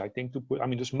weaknesses, I think,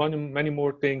 there's many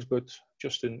more things, but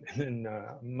just in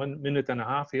a minute and a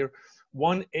half here.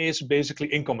 One is basically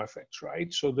income effects,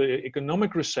 right? So the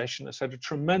economic recession has had a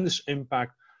tremendous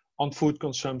impact on food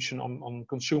consumption, on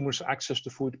consumers' access to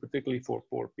food, particularly for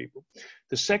poor people.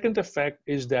 The second effect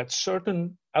is that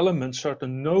certain elements,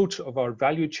 certain nodes of our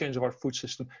value chains of our food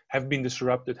system have been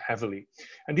disrupted heavily.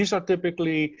 And these are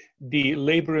typically the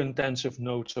labor-intensive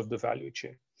nodes of the value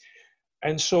chain.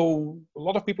 And so a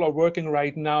lot of people are working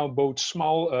right now, both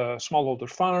smallholder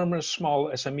farmers,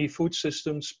 small SME food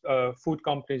systems, food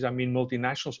companies,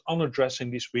 multinationals, on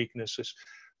addressing these weaknesses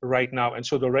right now. And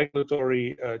so the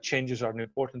regulatory changes are an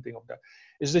important thing of that.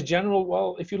 Is the general,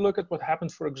 well, if you look at what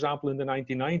happened, for example, in the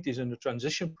 1990s in the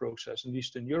transition process in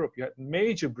Eastern Europe, you had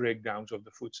major breakdowns of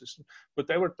the food system, but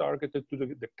they were targeted to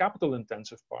the capital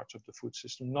intensive parts of the food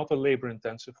system, not the labor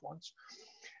intensive ones.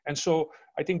 And so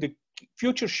I think the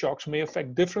future shocks may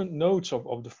affect different nodes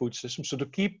of the food system. So the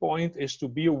key point is to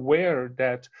be aware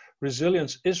that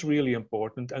resilience is really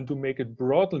important and to make it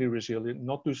broadly resilient,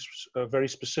 not to very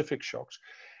specific shocks.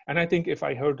 And I think if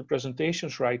I heard the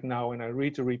presentations right now and I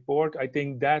read the report, I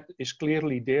think that is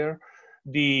clearly there.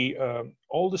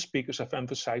 All the speakers have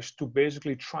emphasized to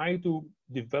basically try to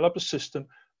develop a system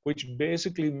which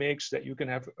basically makes that you can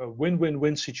have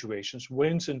win-win-win situations,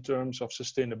 wins in terms of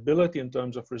sustainability, in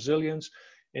terms of resilience,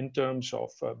 in terms of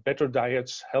better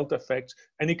diets, health effects,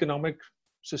 and economic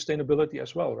sustainability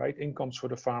as well, right? Incomes for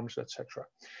the farmers, etc.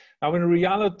 Now, in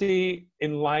reality,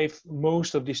 in life,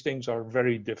 most of these things are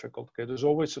very difficult. Okay? There's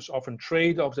often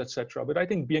trade-offs, etc. But I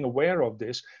think being aware of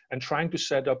this and trying to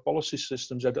set up policy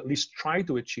systems that at least try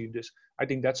to achieve this, I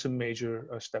think that's a major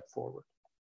step forward.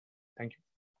 Thank you.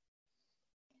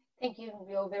 Thank you,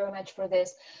 Rio, very much for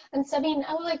this. And Sabine,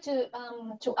 I would like to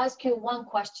ask you one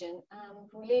question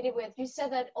related with, you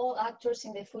said that all actors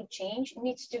in the food chain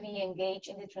needs to be engaged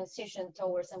in the transition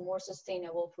towards a more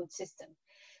sustainable food system.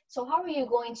 So how are you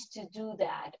going to do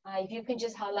that? If you can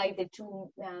just highlight the two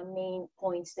main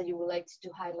points that you would like to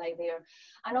highlight there.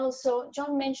 And also,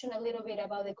 John mentioned a little bit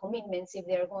about the commitments, if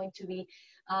they're going to be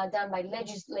done by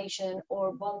legislation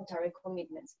or voluntary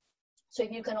commitments. So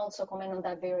if you can also comment on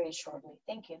that very shortly.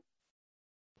 Thank you.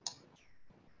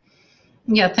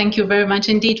 Yeah, thank you very much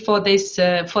indeed for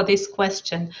this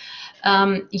question.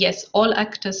 Yes, all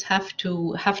actors have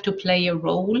to play a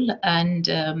role,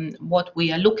 and what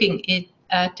we are looking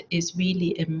at is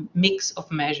really a mix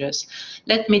of measures.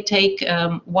 Let me take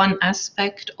one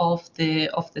aspect of the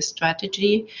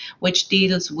strategy, which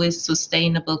deals with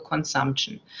sustainable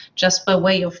consumption. Just by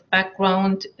way of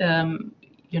background,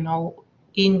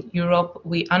 in Europe,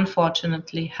 we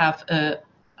unfortunately have an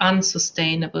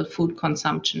unsustainable food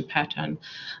consumption pattern.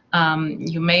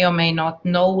 You may or may not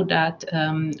know that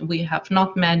we have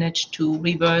not managed to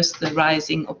reverse the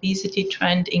rising obesity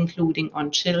trend, including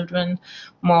on children.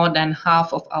 More than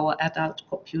half of our adult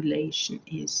population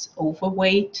is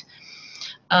overweight.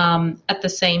 At the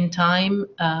same time,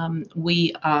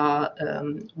 we are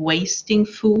wasting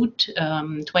food.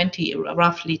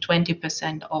 Roughly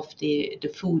 20% of the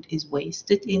food is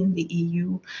wasted in the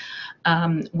EU.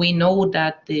 We know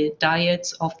that the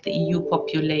diets of the EU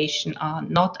population are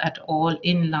not at all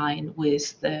in line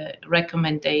with the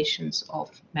recommendations of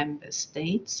member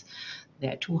states.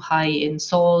 They're too high in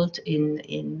salt,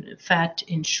 in fat,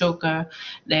 in sugar.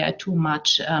 They are too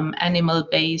much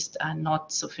animal-based and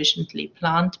not sufficiently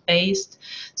plant-based.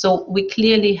 So we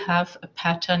clearly have a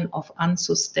pattern of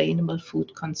unsustainable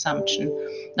food consumption.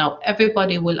 Now,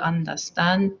 everybody will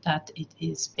understand that it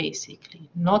is basically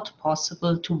not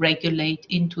possible to regulate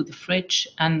into the fridge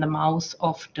and the mouth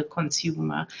of the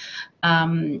consumer.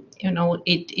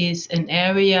 It is an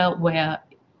area where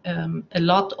a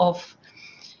lot of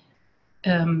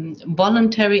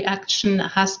voluntary action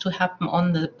has to happen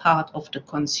on the part of the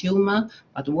consumer,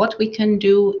 but what we can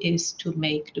do is to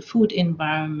make the food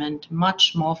environment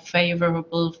much more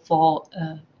favorable for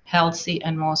healthy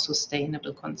and more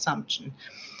sustainable consumption.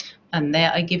 And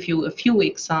there I give you a few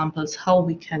examples how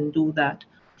we can do that.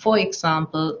 For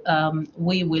example,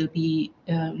 we will be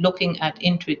looking at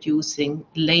introducing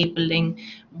labeling,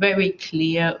 very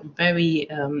clear,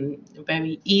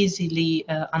 very easily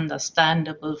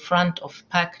understandable front of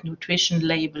pack nutrition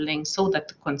labeling, so that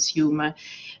the consumer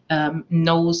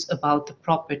knows about the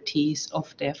properties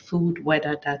of their food,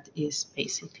 whether that is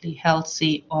basically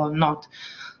healthy or not.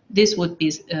 This would be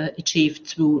achieved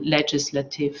through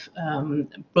legislative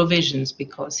provisions,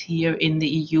 because here in the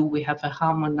EU we have a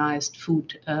harmonized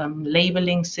food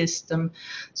labeling system,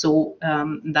 so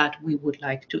that we would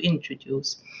like to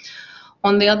introduce.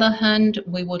 On the other hand,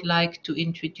 we would like to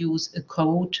introduce a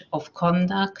code of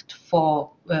conduct for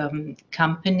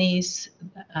companies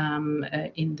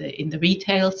in the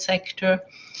retail sector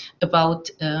about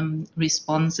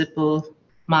responsible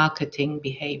marketing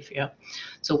behavior.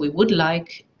 So we would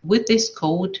like, with this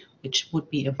code, which would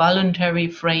be a voluntary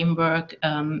framework,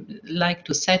 like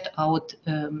to set out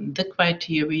the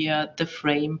criteria, the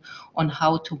frame on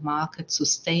how to market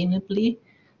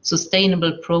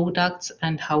sustainable products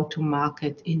and how to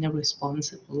market in a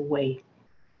responsible way.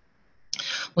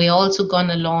 We're also going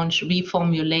to launch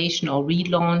reformulation or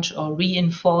relaunch or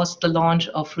reinforce the launch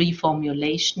of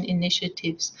reformulation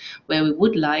initiatives, where we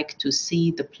would like to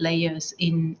see the players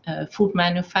in food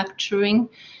manufacturing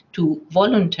to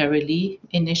voluntarily,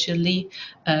 initially,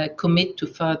 commit to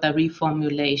further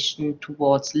reformulation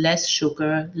towards less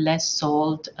sugar, less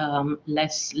salt,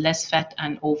 less fat,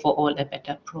 and overall a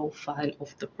better profile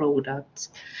of the products.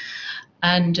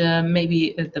 And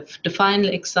maybe the final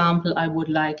example I would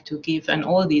like to give, and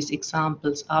all these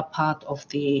examples are part of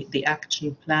the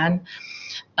action plan.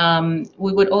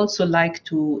 We would also like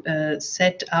to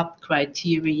set up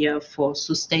criteria for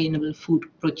sustainable food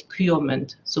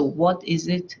procurement. So what is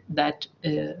it that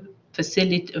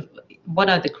what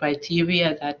are the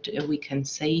criteria that we can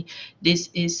say this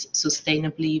is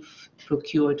sustainably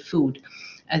procured food?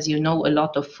 As you know, a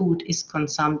lot of food is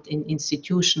consumed in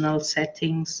institutional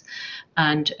settings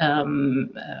and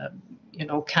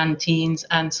canteens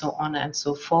and so on and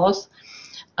so forth.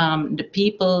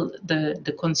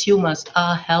 The consumers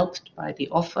are helped by the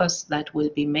offers that will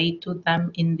be made to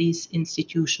them in these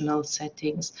institutional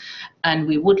settings. And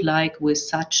we would like, with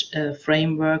such a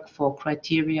framework for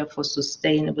criteria for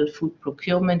sustainable food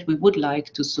procurement, we would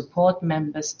like to support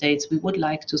member states, we would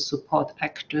like to support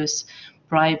actors,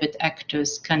 private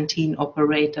actors, canteen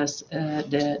operators,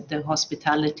 the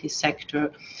hospitality sector,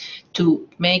 to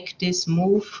make this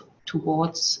move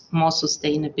towards more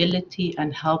sustainability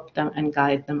and help them and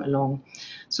guide them along.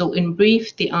 So in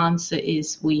brief, the answer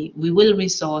is we will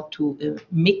resort to a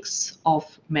mix of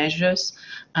measures.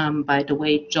 By the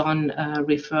way, John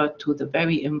referred to the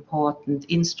very important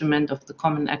instrument of the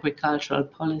Common Agricultural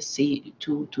Policy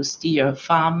to steer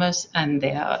farmers and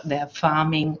their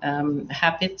farming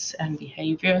habits and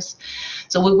behaviors.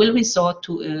 So we will resort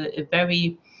to a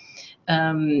very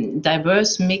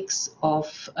diverse mix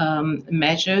of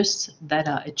measures that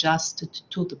are adjusted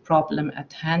to the problem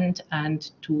at hand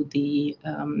and to the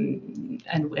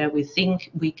and where we think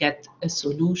we get a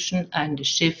solution and a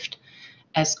shift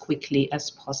as quickly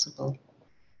as possible.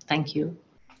 Thank you.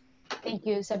 Thank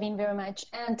you, Sabine, very much.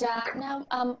 And now,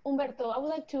 Umberto, I would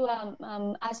like to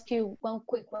ask you one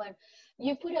quick one.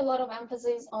 You put a lot of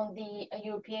emphasis on the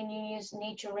European Union's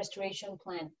nature restoration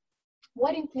plan.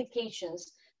 What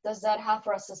implications does that have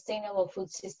for a sustainable food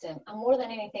system? And more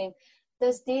than anything,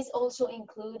 does this also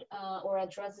include or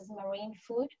addresses marine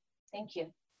food? Thank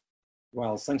you.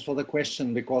 Well, thanks for the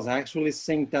question, because I actually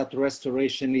think that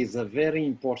restoration is a very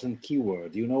important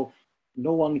keyword. You know,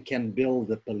 no one can build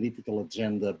a political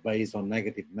agenda based on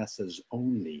negative messages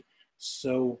only.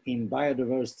 So in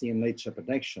biodiversity and nature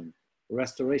protection,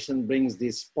 restoration brings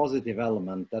this positive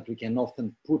element that we can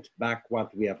often put back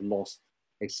what we have lost,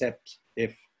 except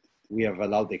if we have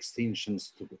allowed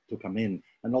extinctions to come in.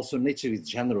 And also nature is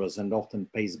generous and often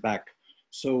pays back.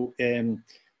 So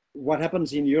what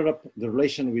happens in Europe, the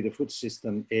relation with the food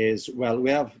system is, well, we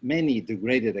have many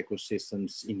degraded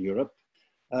ecosystems in Europe,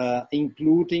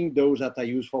 including those that are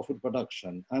used for food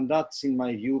production. And that's, in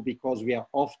my view, because we are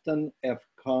often have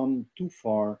come too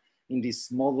far in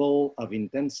this model of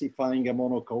intensifying a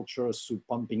monoculture through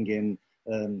pumping in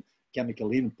chemical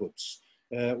inputs.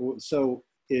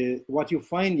 What you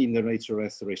find in the nature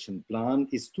restoration plan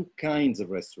is two kinds of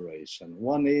restoration.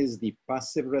 One is the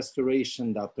passive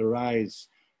restoration that arises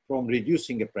from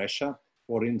reducing a pressure.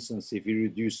 For instance, if you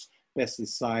reduce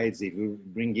pesticides, if you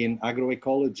bring in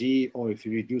agroecology, or if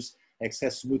you reduce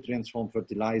excess nutrients from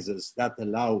fertilizers, that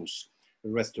allows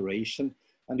restoration.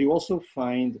 And you also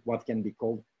find what can be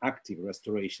called active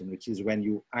restoration, which is when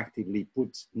you actively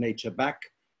put nature back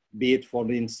be it, for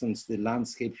instance, the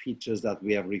landscape features that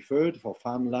we have referred for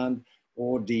farmland,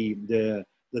 or the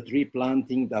tree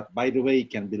planting that, by the way,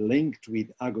 can be linked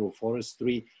with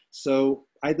agroforestry. So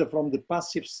either from the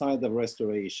passive side of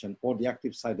restoration or the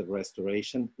active side of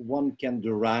restoration, one can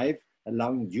derive,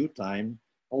 allowing due time,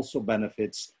 also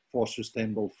benefits for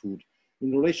sustainable food.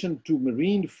 In relation to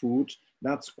marine food,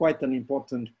 that's quite an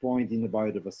important point in the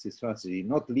biodiversity strategy,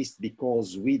 not least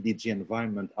because we, DG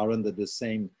Environment, are under the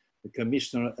same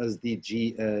commissioner as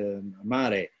DG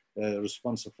Mare,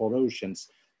 responsible for oceans.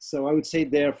 So I would say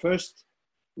there first,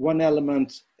 one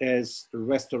element is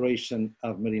restoration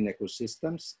of marine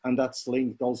ecosystems, and that's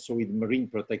linked also with marine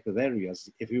protected areas.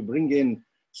 If you bring in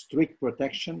strict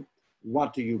protection,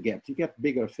 what do you get? You get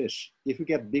bigger fish. If you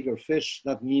get bigger fish,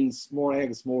 that means more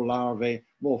eggs, more larvae,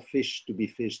 more fish to be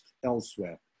fished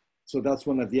elsewhere. So that's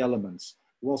one of the elements.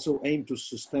 We also aim to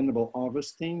sustainable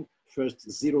harvesting, first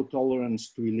zero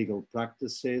tolerance to illegal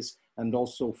practices, and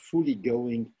also fully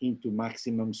going into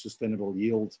maximum sustainable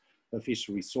yield of fish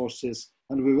resources.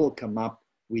 And we will come up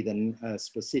with a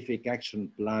specific action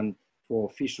plan for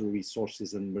fishery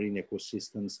resources and marine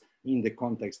ecosystems in the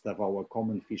context of our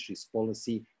common fisheries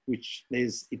policy, which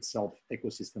is itself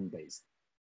ecosystem-based.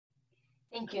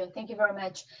 Thank you very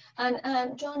much.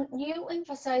 And John, you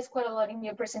emphasized quite a lot in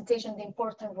your presentation the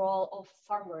important role of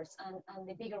farmers and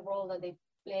the bigger role that they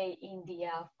play in the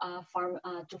farm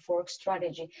to fork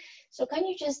strategy. So can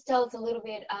you just tell us a little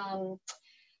bit,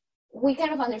 we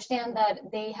kind of understand that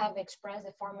they have expressed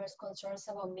the farmers' concerns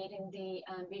about meeting the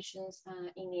ambitions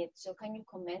in it. So can you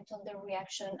comment on their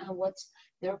reaction and what's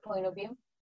their point of view?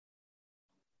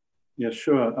 Yeah,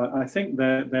 sure. I think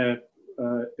their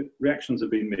reactions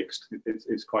have been mixed.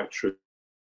 It's quite true.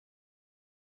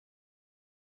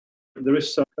 There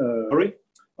is some worry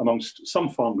amongst some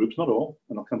farm groups, not all,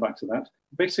 and I'll come back to that,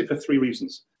 basically for three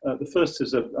reasons. The first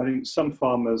is that I think some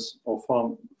farmers or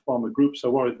farmer groups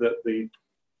are worried that the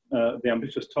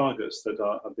ambitious targets that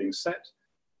are being set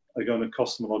are going to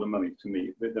cost them a lot of money to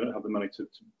meet. They don't have the money to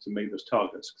meet those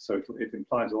targets. So it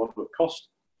implies a lot of cost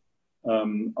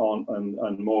and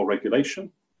more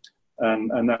regulation,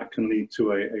 and that can lead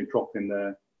to a drop in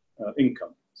their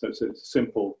income. So it's a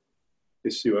simple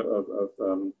issue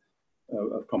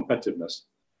of competitiveness.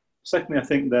 Secondly, I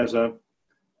think there's a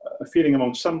feeling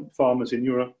among some farmers in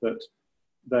Europe that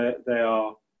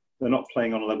they're not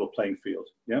playing on a level playing field.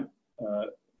 Yeah.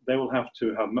 They will have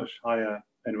to have much higher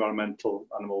environmental,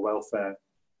 animal welfare,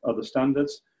 other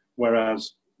standards,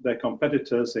 whereas their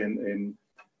competitors in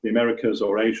the Americas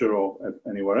or Asia or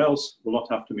anywhere else will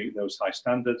not have to meet those high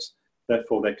standards.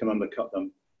 Therefore, they can undercut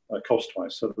them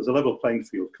cost-wise. So there's a level playing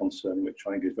field concern, which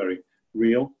I think is very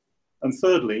real. And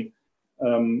thirdly,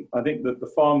 I think that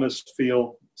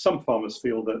some farmers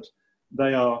feel that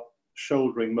they are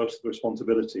shouldering most of the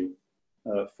responsibility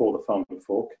for the farm to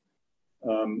fork.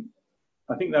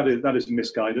 I think that is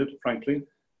misguided, frankly.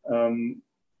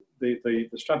 The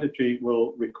strategy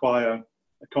will require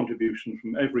a contribution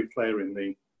from every player in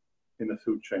the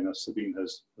food chain, as Sabine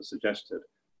has suggested.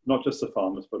 Not just the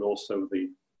farmers, but also the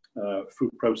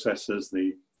food processors,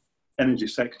 the energy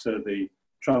sector, the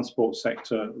transport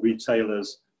sector,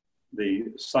 retailers,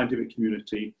 the scientific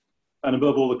community, and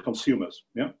above all, the consumers.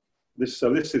 Yeah, this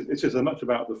is as much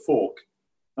about the fork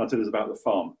as it is about the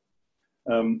farm.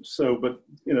 But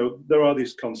you know, there are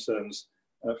these concerns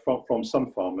from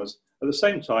some farmers. At the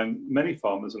same time, many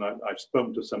farmers, and I've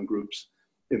spoken to some groups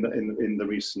in the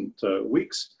recent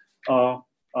weeks, are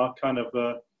kind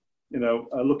of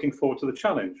looking forward to the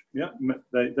challenge. Yeah,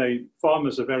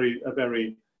 farmers are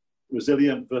very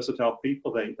resilient, versatile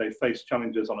people. They face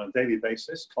challenges on a daily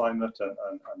basis, climate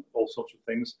and all sorts of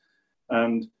things,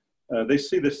 and they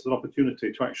see this as an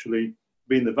opportunity to actually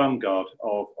be in the vanguard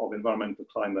of environmental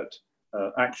climate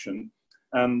action,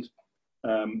 and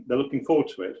they're looking forward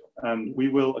to it. And we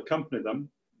will accompany them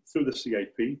through the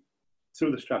CAP,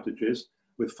 through the strategies,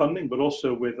 with funding, but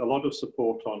also with a lot of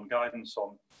support on guidance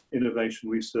on innovation,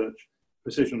 research,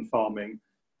 precision farming,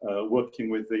 working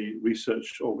with the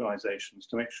research organizations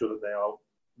to make sure that they are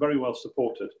very well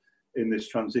supported in this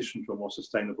transition to a more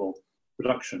sustainable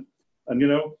production. And you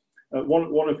know,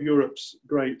 one of Europe's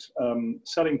great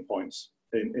selling points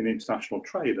in international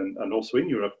trade and also in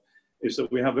Europe is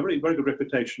that we have a very good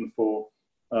reputation for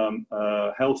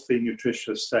healthy,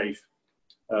 nutritious, safe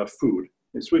food.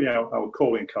 It's really our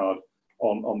calling card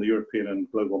on the European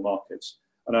and global markets.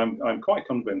 And I'm quite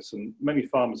convinced, and many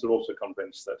farmers are also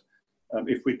convinced, that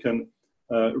if we can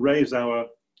raise our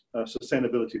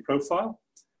sustainability profile,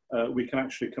 we can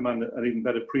actually command an even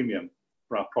better premium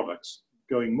for our products,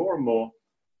 going more and more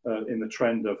in the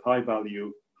trend of high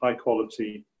value, high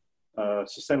quality,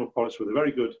 sustainable products with a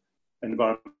very good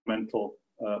environmental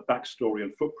backstory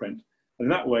and footprint.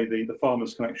 And that way, the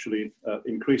farmers can actually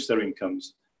increase their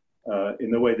incomes in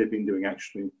the way they've been doing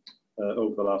actually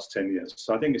over the last 10 years.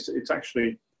 So I think it's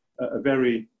actually a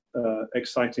very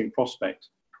exciting prospect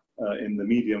in the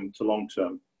medium to long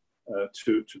term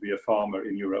to be a farmer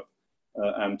in Europe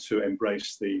and to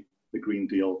embrace the Green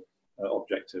Deal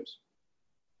objectives.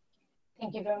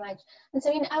 Thank you very much. And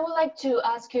Sabine, I would like to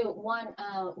ask you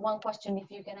one question, if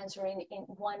you can answer in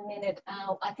 1 minute.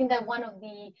 I think that one of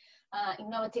the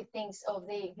innovative things of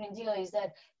the Green Deal is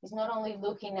that it's not only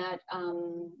looking at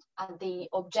the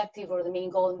objective or the main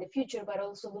goal in the future, but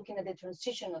also looking at the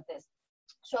transition of this.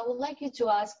 So I would like you to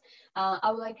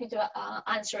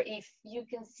answer if you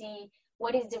can see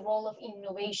what is the role of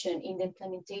innovation in the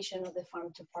implementation of the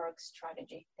Farm to Fork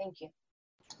strategy. Thank you.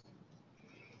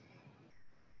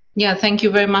 Yeah, thank you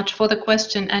very much for the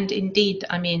question. And indeed,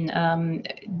 I mean,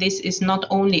 this is not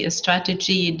only a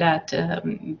strategy that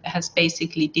has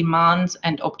basically demands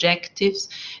and objectives,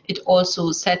 it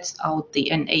also sets out the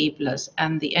enablers.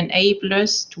 And the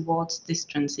enablers towards this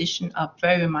transition are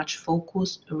very much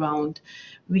focused around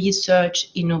research,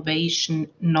 innovation,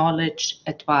 knowledge,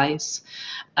 advice.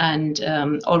 And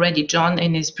already John,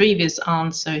 in his previous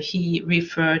answer, he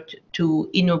referred to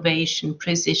innovation,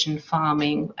 precision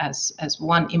farming as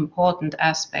one important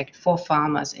aspect for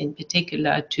farmers in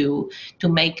particular to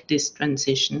make this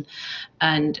transition.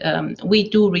 And we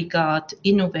do regard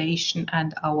innovation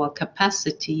and our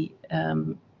capacity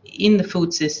in the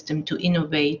food system to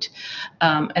innovate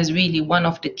as really one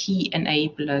of the key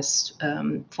enablers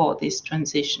for this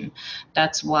transition.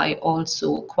 That's why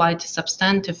also quite a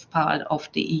substantive part of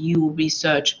the EU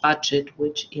research budget,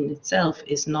 which in itself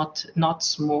is not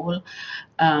small,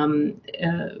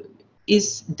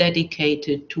 is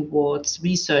dedicated towards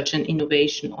research and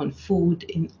innovation on food,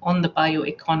 on the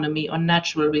bioeconomy, on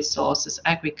natural resources,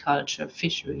 agriculture,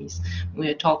 fisheries.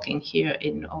 We're talking here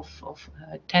of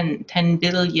 10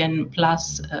 billion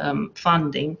plus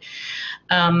funding.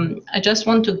 I just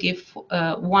want to give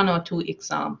one or two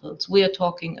examples. We are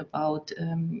talking about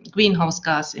greenhouse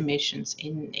gas emissions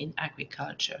in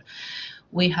agriculture.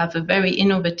 We have a very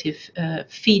innovative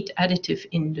feed additive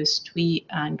industry,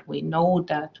 and we know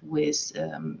that with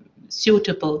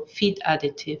suitable feed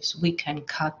additives, we can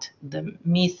cut the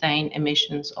methane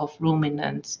emissions of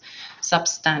ruminants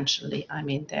substantially. I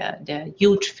mean, there are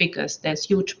huge figures, there's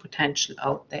huge potential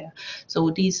out there. So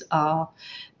these are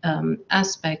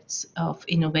aspects of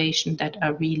innovation that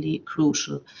are really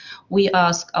crucial. We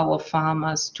ask our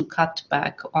farmers to cut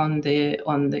back on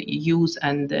the use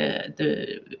and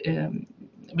the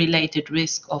related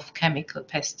risk of chemical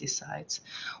pesticides.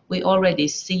 We already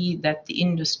see that the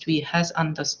industry has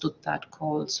understood that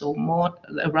call, so more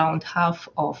around half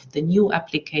of the new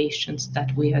applications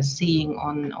that we are seeing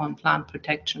on plant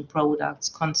protection products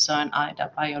concern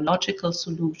either biological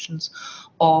solutions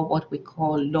or what we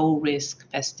call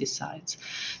low-risk pesticides.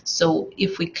 So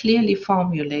if we clearly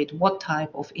formulate what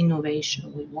type of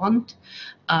innovation we want,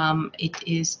 it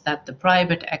is that the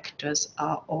private actors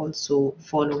are also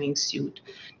following suit.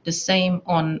 The same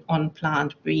on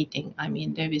plant breeding. I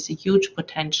mean, there is a huge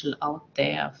potential out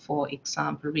there, for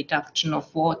example, reduction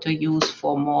of water use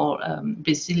for more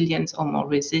resilience or more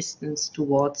resistance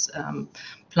towards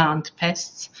plant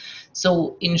pests.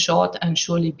 So in short, and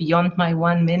surely beyond my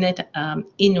 1 minute,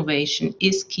 innovation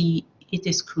is key, it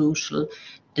is crucial,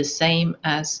 the same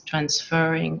as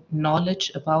transferring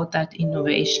knowledge about that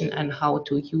innovation and how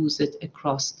to use it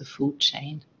across the food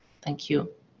chain. Thank you.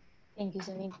 Thank you,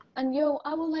 Sabine. And Joe,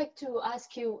 I would like to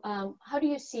ask you, how do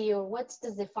you see, or what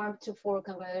does the Farm to Fork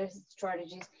and biodiversity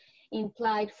strategies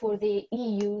implied for the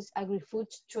EU's agri-food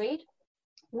trade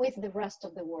with the rest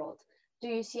of the world? Do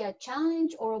you see a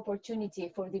challenge or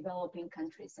opportunity for developing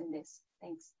countries in this?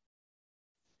 Thanks.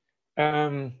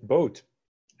 Both.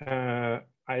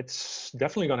 It's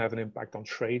definitely going to have an impact on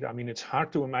trade. I mean, it's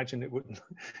hard to imagine it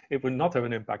would not have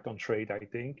an impact on trade, I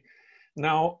think.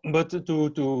 Now, but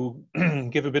to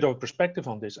give a bit of perspective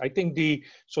on this, I think the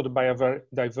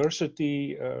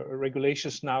biodiversity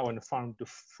regulations now and the farm to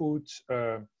food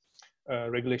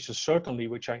regulations certainly,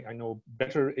 which I know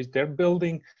better, is they're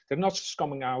not just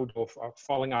coming out of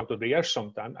falling out of the air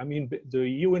sometime. I mean, the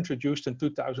EU introduced in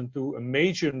 2002 a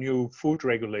major new food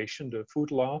regulation, the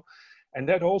food law, and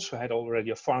that also had already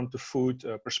a farm to food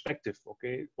perspective.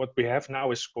 Okay, what we have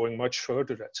now is going much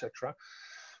further, etc.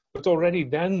 But already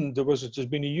then there's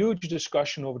been a huge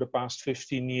discussion over the past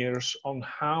 15 years on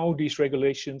how these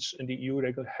regulations in the EU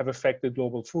have affected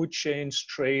global food chains,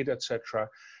 trade, etc.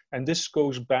 And this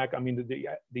goes back, I mean,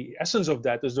 the essence of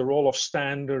that is the role of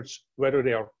standards, whether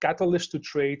they are catalysts to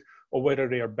trade or whether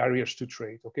they are barriers to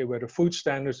trade, okay, where the food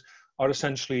standards are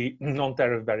essentially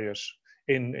non-tariff barriers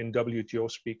in WTO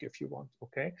speak, if you want,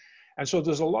 okay? And so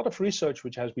there's a lot of research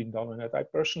which has been done on it. I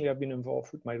personally have been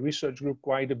involved with my research group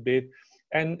quite a bit,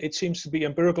 and it seems to be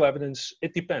empirical evidence.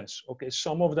 It depends, okay?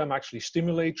 Some of them actually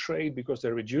stimulate trade because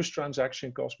they reduce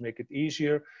transaction costs, make it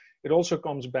easier. It also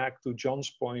comes back to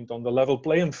John's point on the level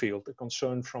playing field, the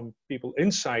concern from people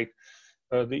inside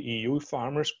the EU,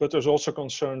 farmers, but there's also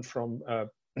concern from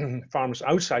farmers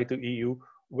outside the EU,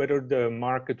 whether the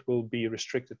market will be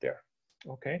restricted there,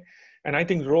 okay? And I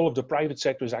think the role of the private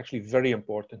sector is actually very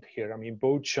important here. I mean,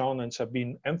 both John and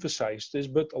Sabine emphasized this,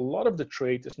 but a lot of the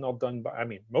trade is not done by, I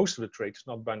mean, most of the trade is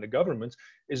not by the government,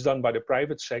 it's done by the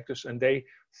private sectors, and they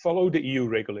follow the EU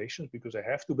regulations because they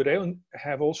have to, but they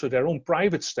have also their own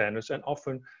private standards, and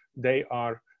often they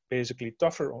are basically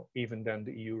tougher even than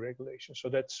the EU regulations. So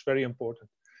that's very important.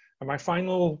 And my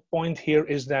final point here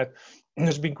is that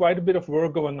there's been quite a bit of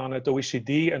work going on at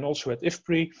OECD and also at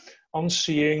IFPRI on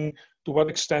seeing to what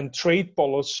extent trade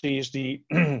policies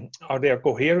are they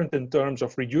coherent in terms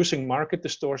of reducing market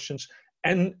distortions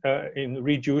and in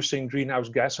reducing greenhouse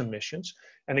gas emissions.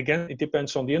 And again, it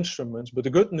depends on the instruments, but the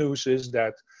good news is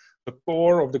that the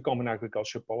core of the Common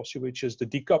Agriculture Policy, which is the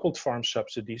decoupled farm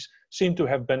subsidies, seem to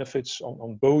have benefits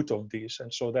on both of these.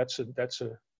 And so that's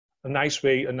a nice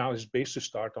way, a nice base to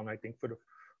start on, I think,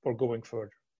 for going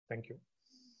further. Thank you.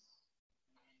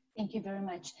 Thank you very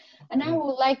much. And I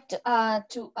would like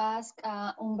to ask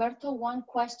Humberto one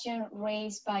question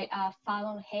raised by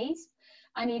Fallon Hayes,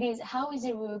 and it is, how is the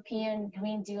European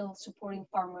Green Deal supporting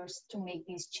farmers to make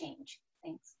this change?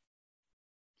 Thanks.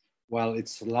 Well,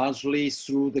 it's largely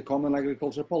through the Common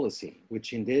Agriculture Policy,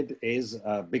 which indeed is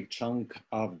a big chunk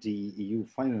of the EU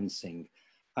financing.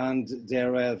 And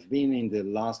there have been in the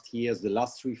last years, the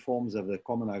last reforms of the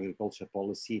Common Agriculture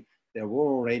Policy, there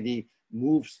were already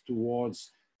moves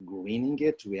towards greening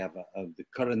it. We have the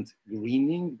current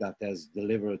greening that has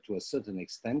delivered to a certain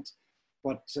extent,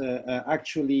 but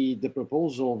actually the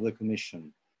proposal of the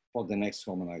Commission for the next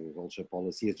Common Agriculture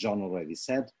Policy, as John already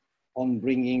said, on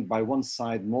bringing by one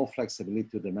side more flexibility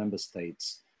to the member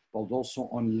states, but also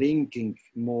on linking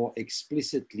more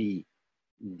explicitly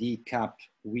the CAP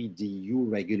with the EU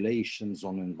regulations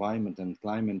on environment and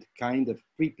climate, kind of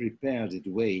pre-prepared the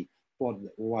way for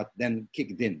what then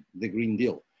kicked in, the Green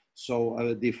Deal.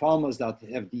 So the farmers that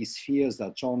have these fears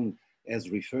that John has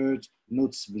referred,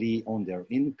 notably on their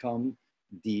income,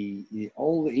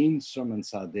 all the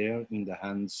instruments are there in the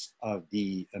hands of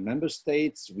the member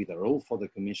states with a role for the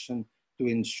Commission to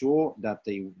ensure that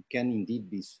they can indeed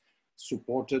be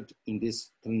supported in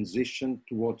this transition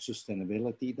towards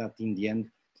sustainability that in the end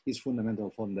is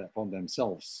fundamental for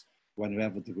themselves. When we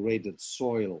have degraded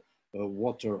soil,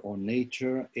 water or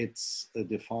nature, it's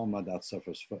the farmer that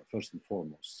suffers first and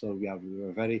foremost. So we have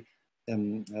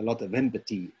a lot of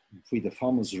empathy with the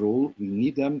farmer's role. We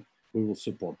need them, we will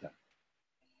support them.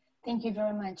 Thank you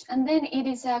very much. And then it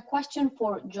is a question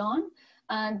for John.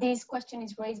 And this question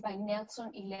is raised by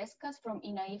Nelson Ilescas from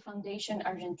INAI Foundation,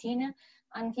 Argentina.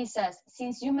 And he says,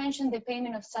 since you mentioned the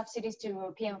payment of subsidies to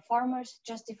European farmers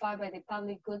justified by the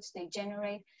public goods they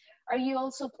generate, are you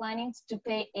also planning to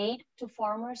pay aid to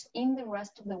farmers in the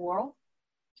rest of the world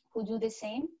who do the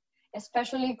same,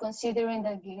 especially considering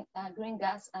that green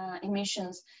gas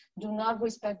emissions do not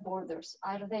respect borders?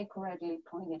 Are they correctly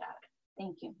pointed out?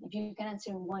 Thank you. If you can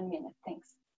answer in 1 minute,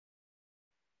 thanks.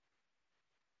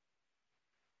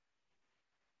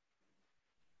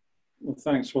 Well,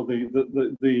 thanks. Well,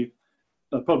 the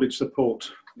public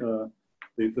support,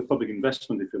 the public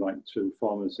investment, if you like, to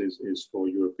farmers is for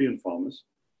European farmers.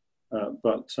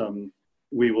 But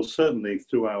we will certainly,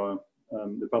 through our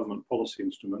development policy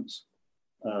instruments,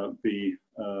 be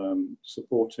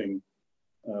supporting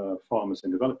farmers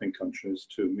in developing countries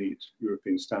to meet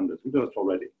European standards. We do it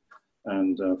already.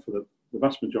 And for the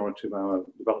vast majority of our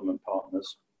development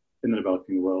partners in the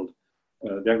developing world,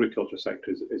 the agriculture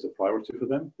sector is a priority for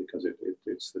them because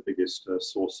it's the biggest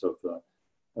source of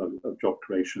job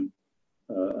creation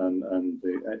and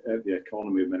the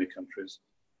economy of many countries.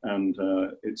 And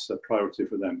it's a priority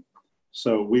for them.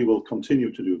 So we will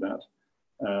continue to do that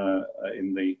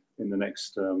in the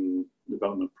next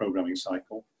development programming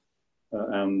cycle.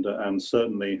 And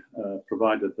certainly,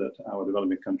 provided that our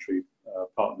developing country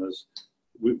partners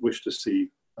wish to see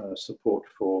support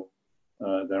for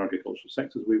their agricultural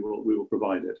sectors, we will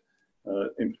provide it.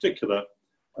 In particular,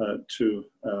 to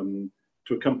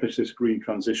accomplish this green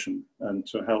transition and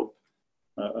to help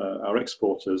our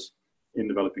exporters in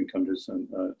developing countries and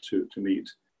to meet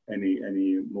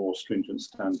any more stringent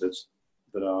standards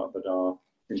that are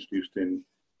introduced in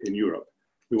Europe.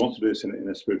 We want to do this in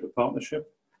a spirit of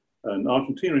partnership. And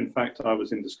Argentina, in fact, I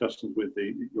was in discussions with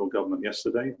your government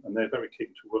yesterday, and they're very keen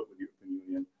to work with the European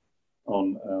Union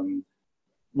on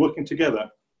working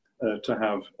together to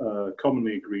have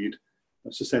commonly agreed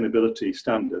sustainability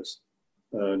standards,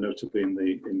 notably in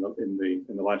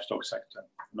the livestock sector.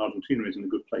 And Argentina is in a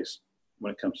good place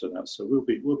when it comes to that. So we'll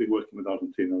be working with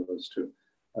Argentina and others to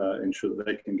ensure that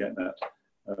they can get that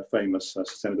famous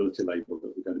sustainability label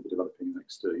that we're going to be developing in the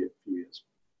next few years.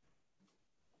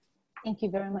 Thank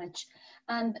you very much.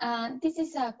 And this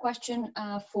is a question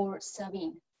for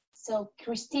Sabine. So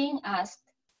Christine asked,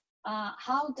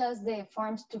 how does the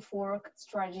Farms to Fork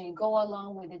strategy go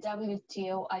along with the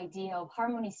WTO idea of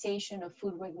harmonization of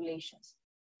food regulations?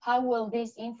 How will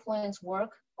this influence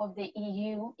work of the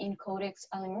EU in Codex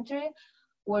Alimentarius?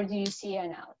 Where do you see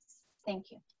an out? Thank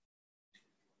you.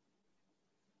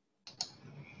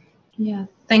 Yeah,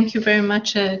 thank you very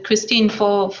much, Christine,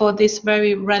 for this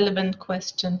very relevant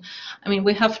question. I mean,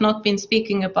 we have not been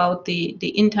speaking about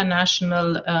the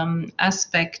international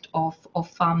aspect of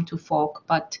Farm to Fork,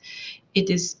 but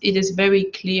it is very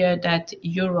clear that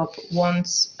Europe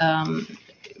wants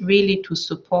really to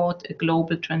support a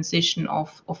global transition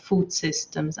of food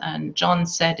systems. And John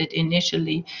said it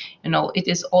initially, you know, it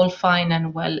is all fine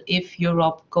and well if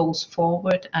Europe goes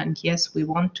forward. And yes, we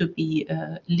want to be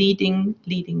leading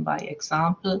by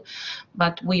example,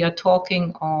 but we are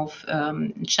talking of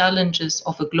challenges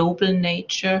of a global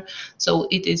nature. So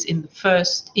it is in the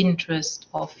first interest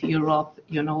of Europe,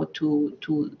 you know,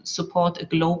 to support a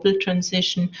global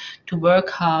transition, to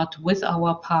work hard with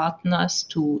our partners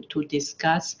to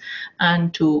discuss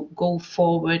and to go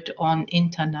forward on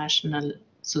international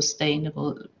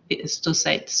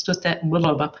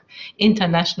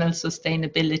international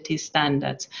sustainability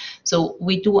standards. So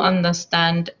we do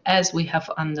understand, as we have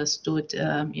understood,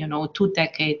 you know, 2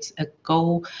 decades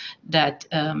ago, that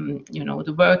you know,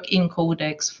 the work in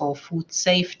Codex for food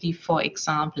safety, for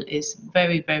example, is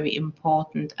very, very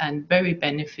important and very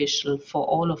beneficial for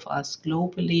all of us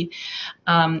globally.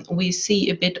 We see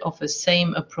a bit of the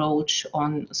same approach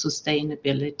on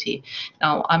sustainability.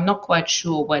 Now, I'm not quite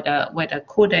sure whether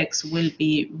Codex will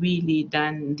be really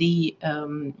then the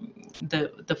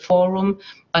forum,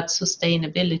 but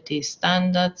sustainability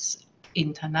standards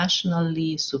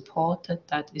internationally supported,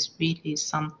 that is really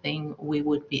something we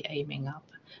would be aiming up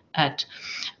at.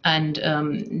 And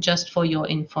just for your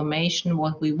information,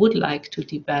 what we would like to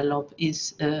develop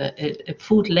is a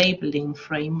food labeling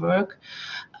framework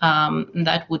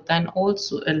that would then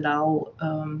also allow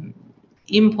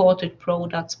imported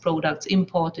products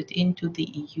imported into the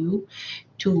EU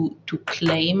to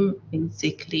claim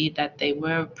basically that they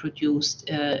were produced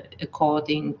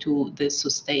according to the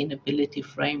sustainability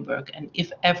framework. And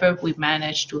if ever we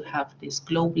manage to have this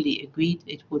globally agreed,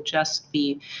 it would just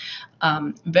be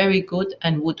very good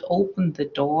and would open the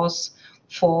doors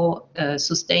for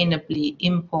sustainably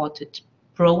imported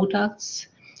products,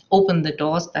 open the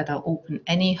doors that are open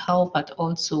anyhow, but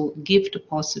also give the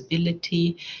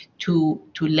possibility to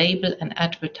label and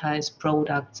advertise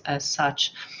products as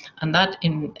such. And that,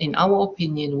 in our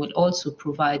opinion, will also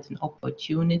provide an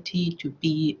opportunity to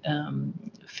be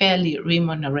fairly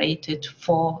remunerated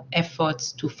for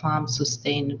efforts to farm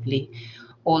sustainably,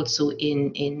 also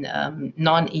in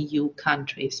non-EU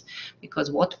countries.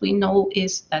 Because what we know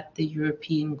is that the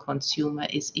European consumer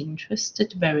is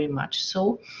interested, very much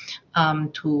so,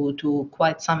 to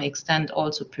quite some extent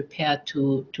also prepared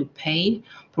to pay,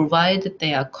 provided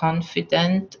they are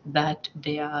confident that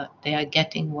they are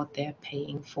getting what they are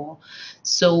paying for.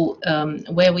 So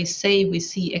where we say we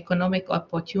see economic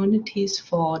opportunities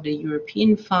for the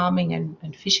European farming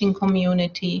and fishing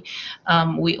community,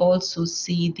 we also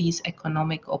see these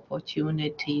economic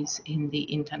opportunities in the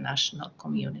international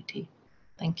community.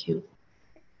 Thank you.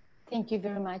 Thank you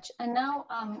very much. And now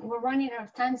we're running out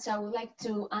of time, so I would like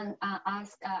to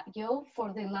ask Jo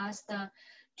for the last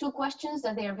 2 questions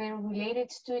that they are very related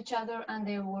to each other, and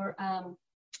they were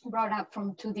brought up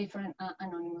from 2 different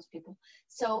anonymous people.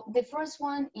 So the first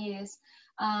one is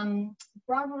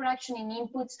broad reduction in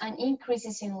inputs and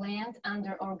increases in land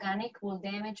under organic will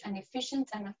damage an efficient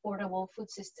and affordable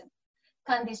food system.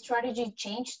 Can the strategy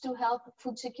change to help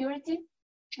food security?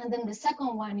 And then the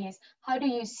second one is, how do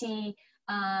you see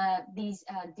this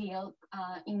deal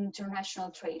in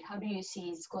international trade? How do you see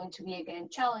it's going to be, again,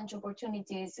 challenge,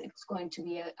 opportunities? It's going to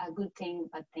be a good thing,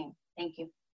 bad thing? Thank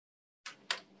you.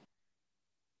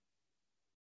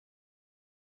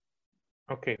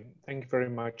 Okay, thank you very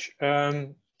much. I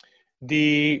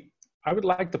would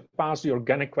like to pass the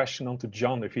organic question on to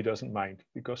John, if he doesn't mind,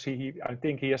 because I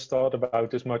think he has thought about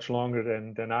this much longer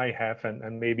than I have,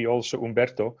 and maybe also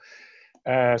Umberto.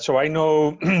 So I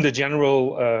know the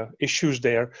general issues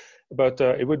there, but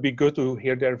it would be good to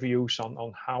hear their views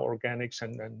on how organics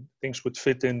and things would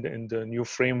fit in the new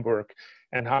framework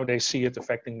and how they see it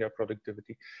affecting their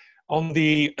productivity. On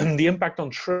the impact on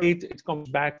trade, it comes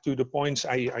back to the points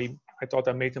I thought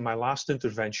I made in my last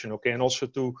intervention, okay, and also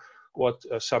to what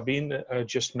Sabine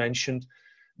just mentioned.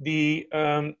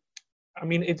 I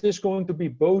mean, it is going to be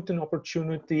both an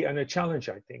opportunity and a challenge,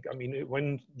 I think. I mean,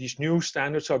 when these new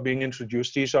standards are being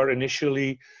introduced, these are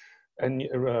initially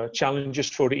challenges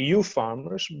for the EU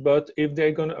farmers, but if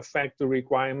they're going to affect the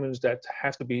requirements that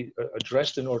have to be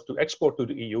addressed in order to export to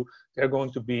the EU, they're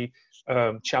going to be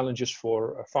challenges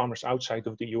for farmers outside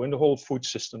of the EU and the whole food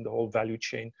system, the whole value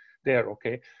chain there,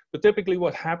 okay? But typically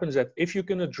what happens that if you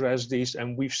can address these,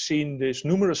 and we've seen this,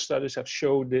 numerous studies have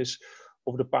showed this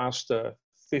over the past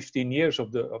 15 years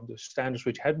of the standards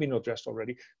which had been addressed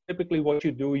already, typically what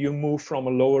you do, you move from a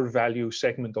lower value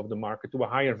segment of the market to a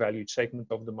higher valued segment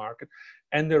of the market.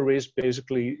 And there is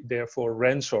basically therefore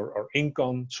rents or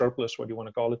income surplus, what you want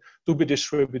to call it, to be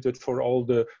distributed for all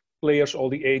the players, all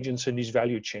the agents in these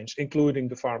value chains, including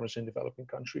the farmers in developing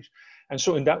countries. And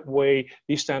so in that way,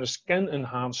 these standards can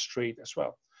enhance trade as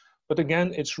well. But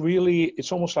again,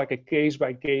 it's almost like a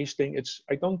case-by-case thing.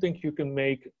 I don't think you can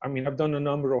make, I mean, I've done a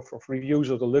number of reviews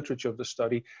of the literature of the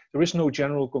study. There is no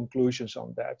general conclusions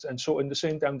on that. And so in the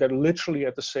same time, they're literally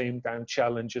at the same time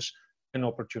challenges and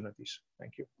opportunities.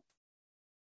 Thank you.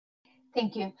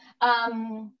 Thank you.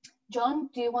 John,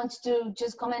 do you want to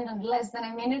just comment on less than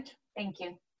a minute? Thank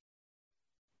you.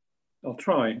 I'll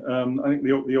try. I think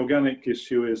the organic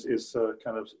issue is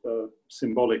kind of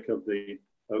symbolic of the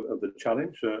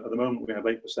challenge. At the moment, we have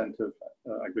 8% of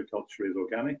agriculture is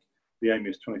organic. The aim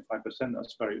is 25%.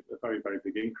 That's a very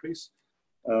big increase.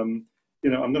 You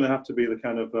know, I'm going to have to be the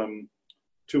kind of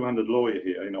two-handed lawyer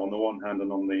here. You know, on the one hand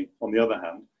and on the other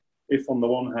hand, if on the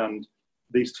one hand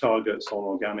these targets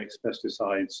on organics,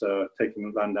 pesticides,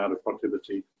 taking land out of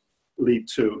productivity, lead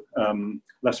to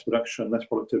less production, less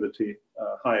productivity,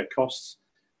 higher costs,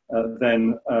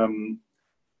 then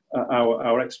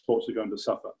our exports are going to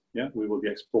suffer. Yeah, we will be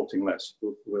exporting less.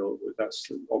 That's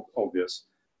obvious.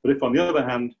 But if on the other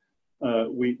hand,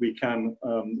 we can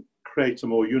create a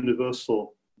more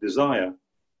universal desire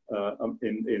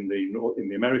in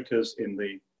the Americas, in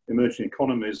the emerging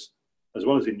economies, as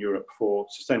well as in Europe, for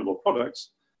sustainable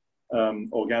products,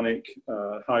 organic,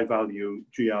 high value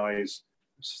GIs,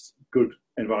 good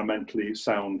environmentally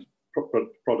sound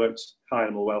products, high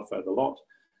animal welfare, the lot,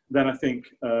 then I think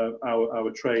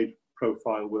our trade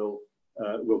profile will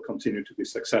continue to be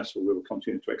successful. We will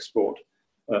continue to export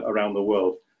around the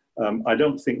world. I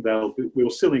don't think we will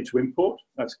still need to import,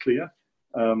 that's clear.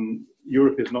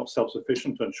 Europe is not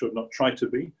self-sufficient and should not try to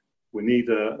be. We need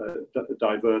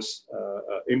diverse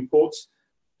imports.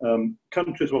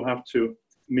 Countries will have to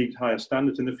meet higher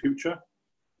standards in the future.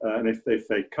 And if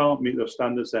they can't meet those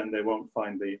standards, then they won't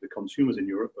find the consumers in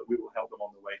Europe, but we will help them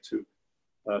on the way to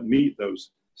meet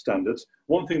those standards.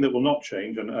 One thing that will not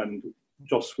change, and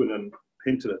Joss Swinnon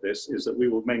hinted at this, is that we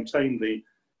will maintain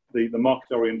the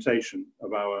market orientation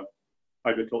of our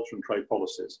agriculture and trade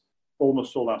policies.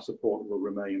 Almost all our support will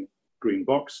remain green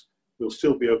box. We'll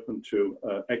still be open to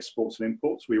exports and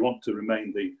imports. We want to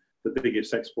remain the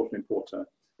biggest export and importer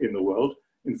in the world.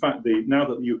 In fact, now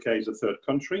that the UK is a third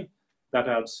country, that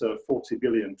adds 40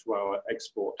 billion to our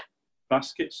export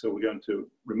basket. So we're going to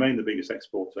remain the biggest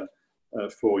exporter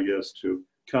for years to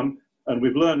come. And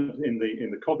we've learned in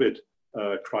the COVID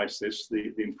crisis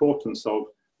the importance of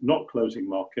not closing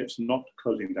markets, not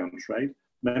closing down trade.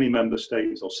 Many member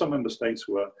states, or some member states,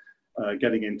 were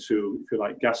getting into, if you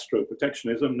like,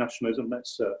 gastro-protectionism, nationalism.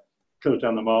 Let's close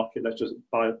down the market. Let's just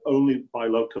only buy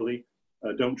locally.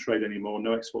 Don't trade anymore.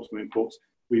 No exports, no imports.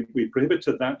 We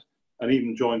prohibited that, and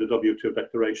even joined the WTO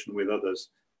declaration with others,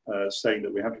 saying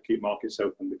that we have to keep markets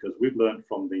open, because we've learned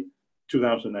from the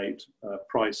 2008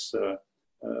 price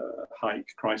hike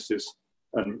crisis,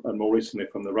 and more recently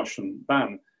from the Russian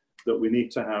ban, that we need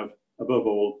to have, above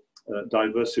all,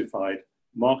 diversified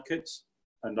markets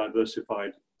and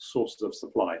diversified sources of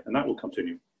supply, and that will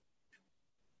continue.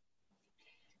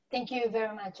 Thank you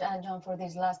very much, John, for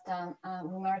these last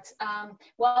remarks.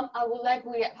 Well,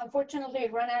 we unfortunately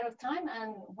run out of time,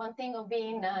 and one thing of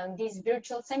being this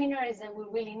virtual seminar is that we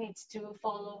really need to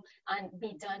follow and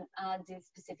be done at this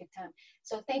specific time.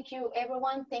 So thank you,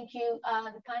 everyone. Thank you,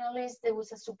 the panelists. There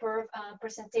was a superb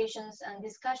presentations and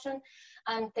discussion,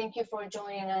 and thank you for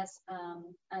joining us,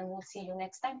 and we'll see you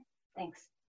next time. Thanks.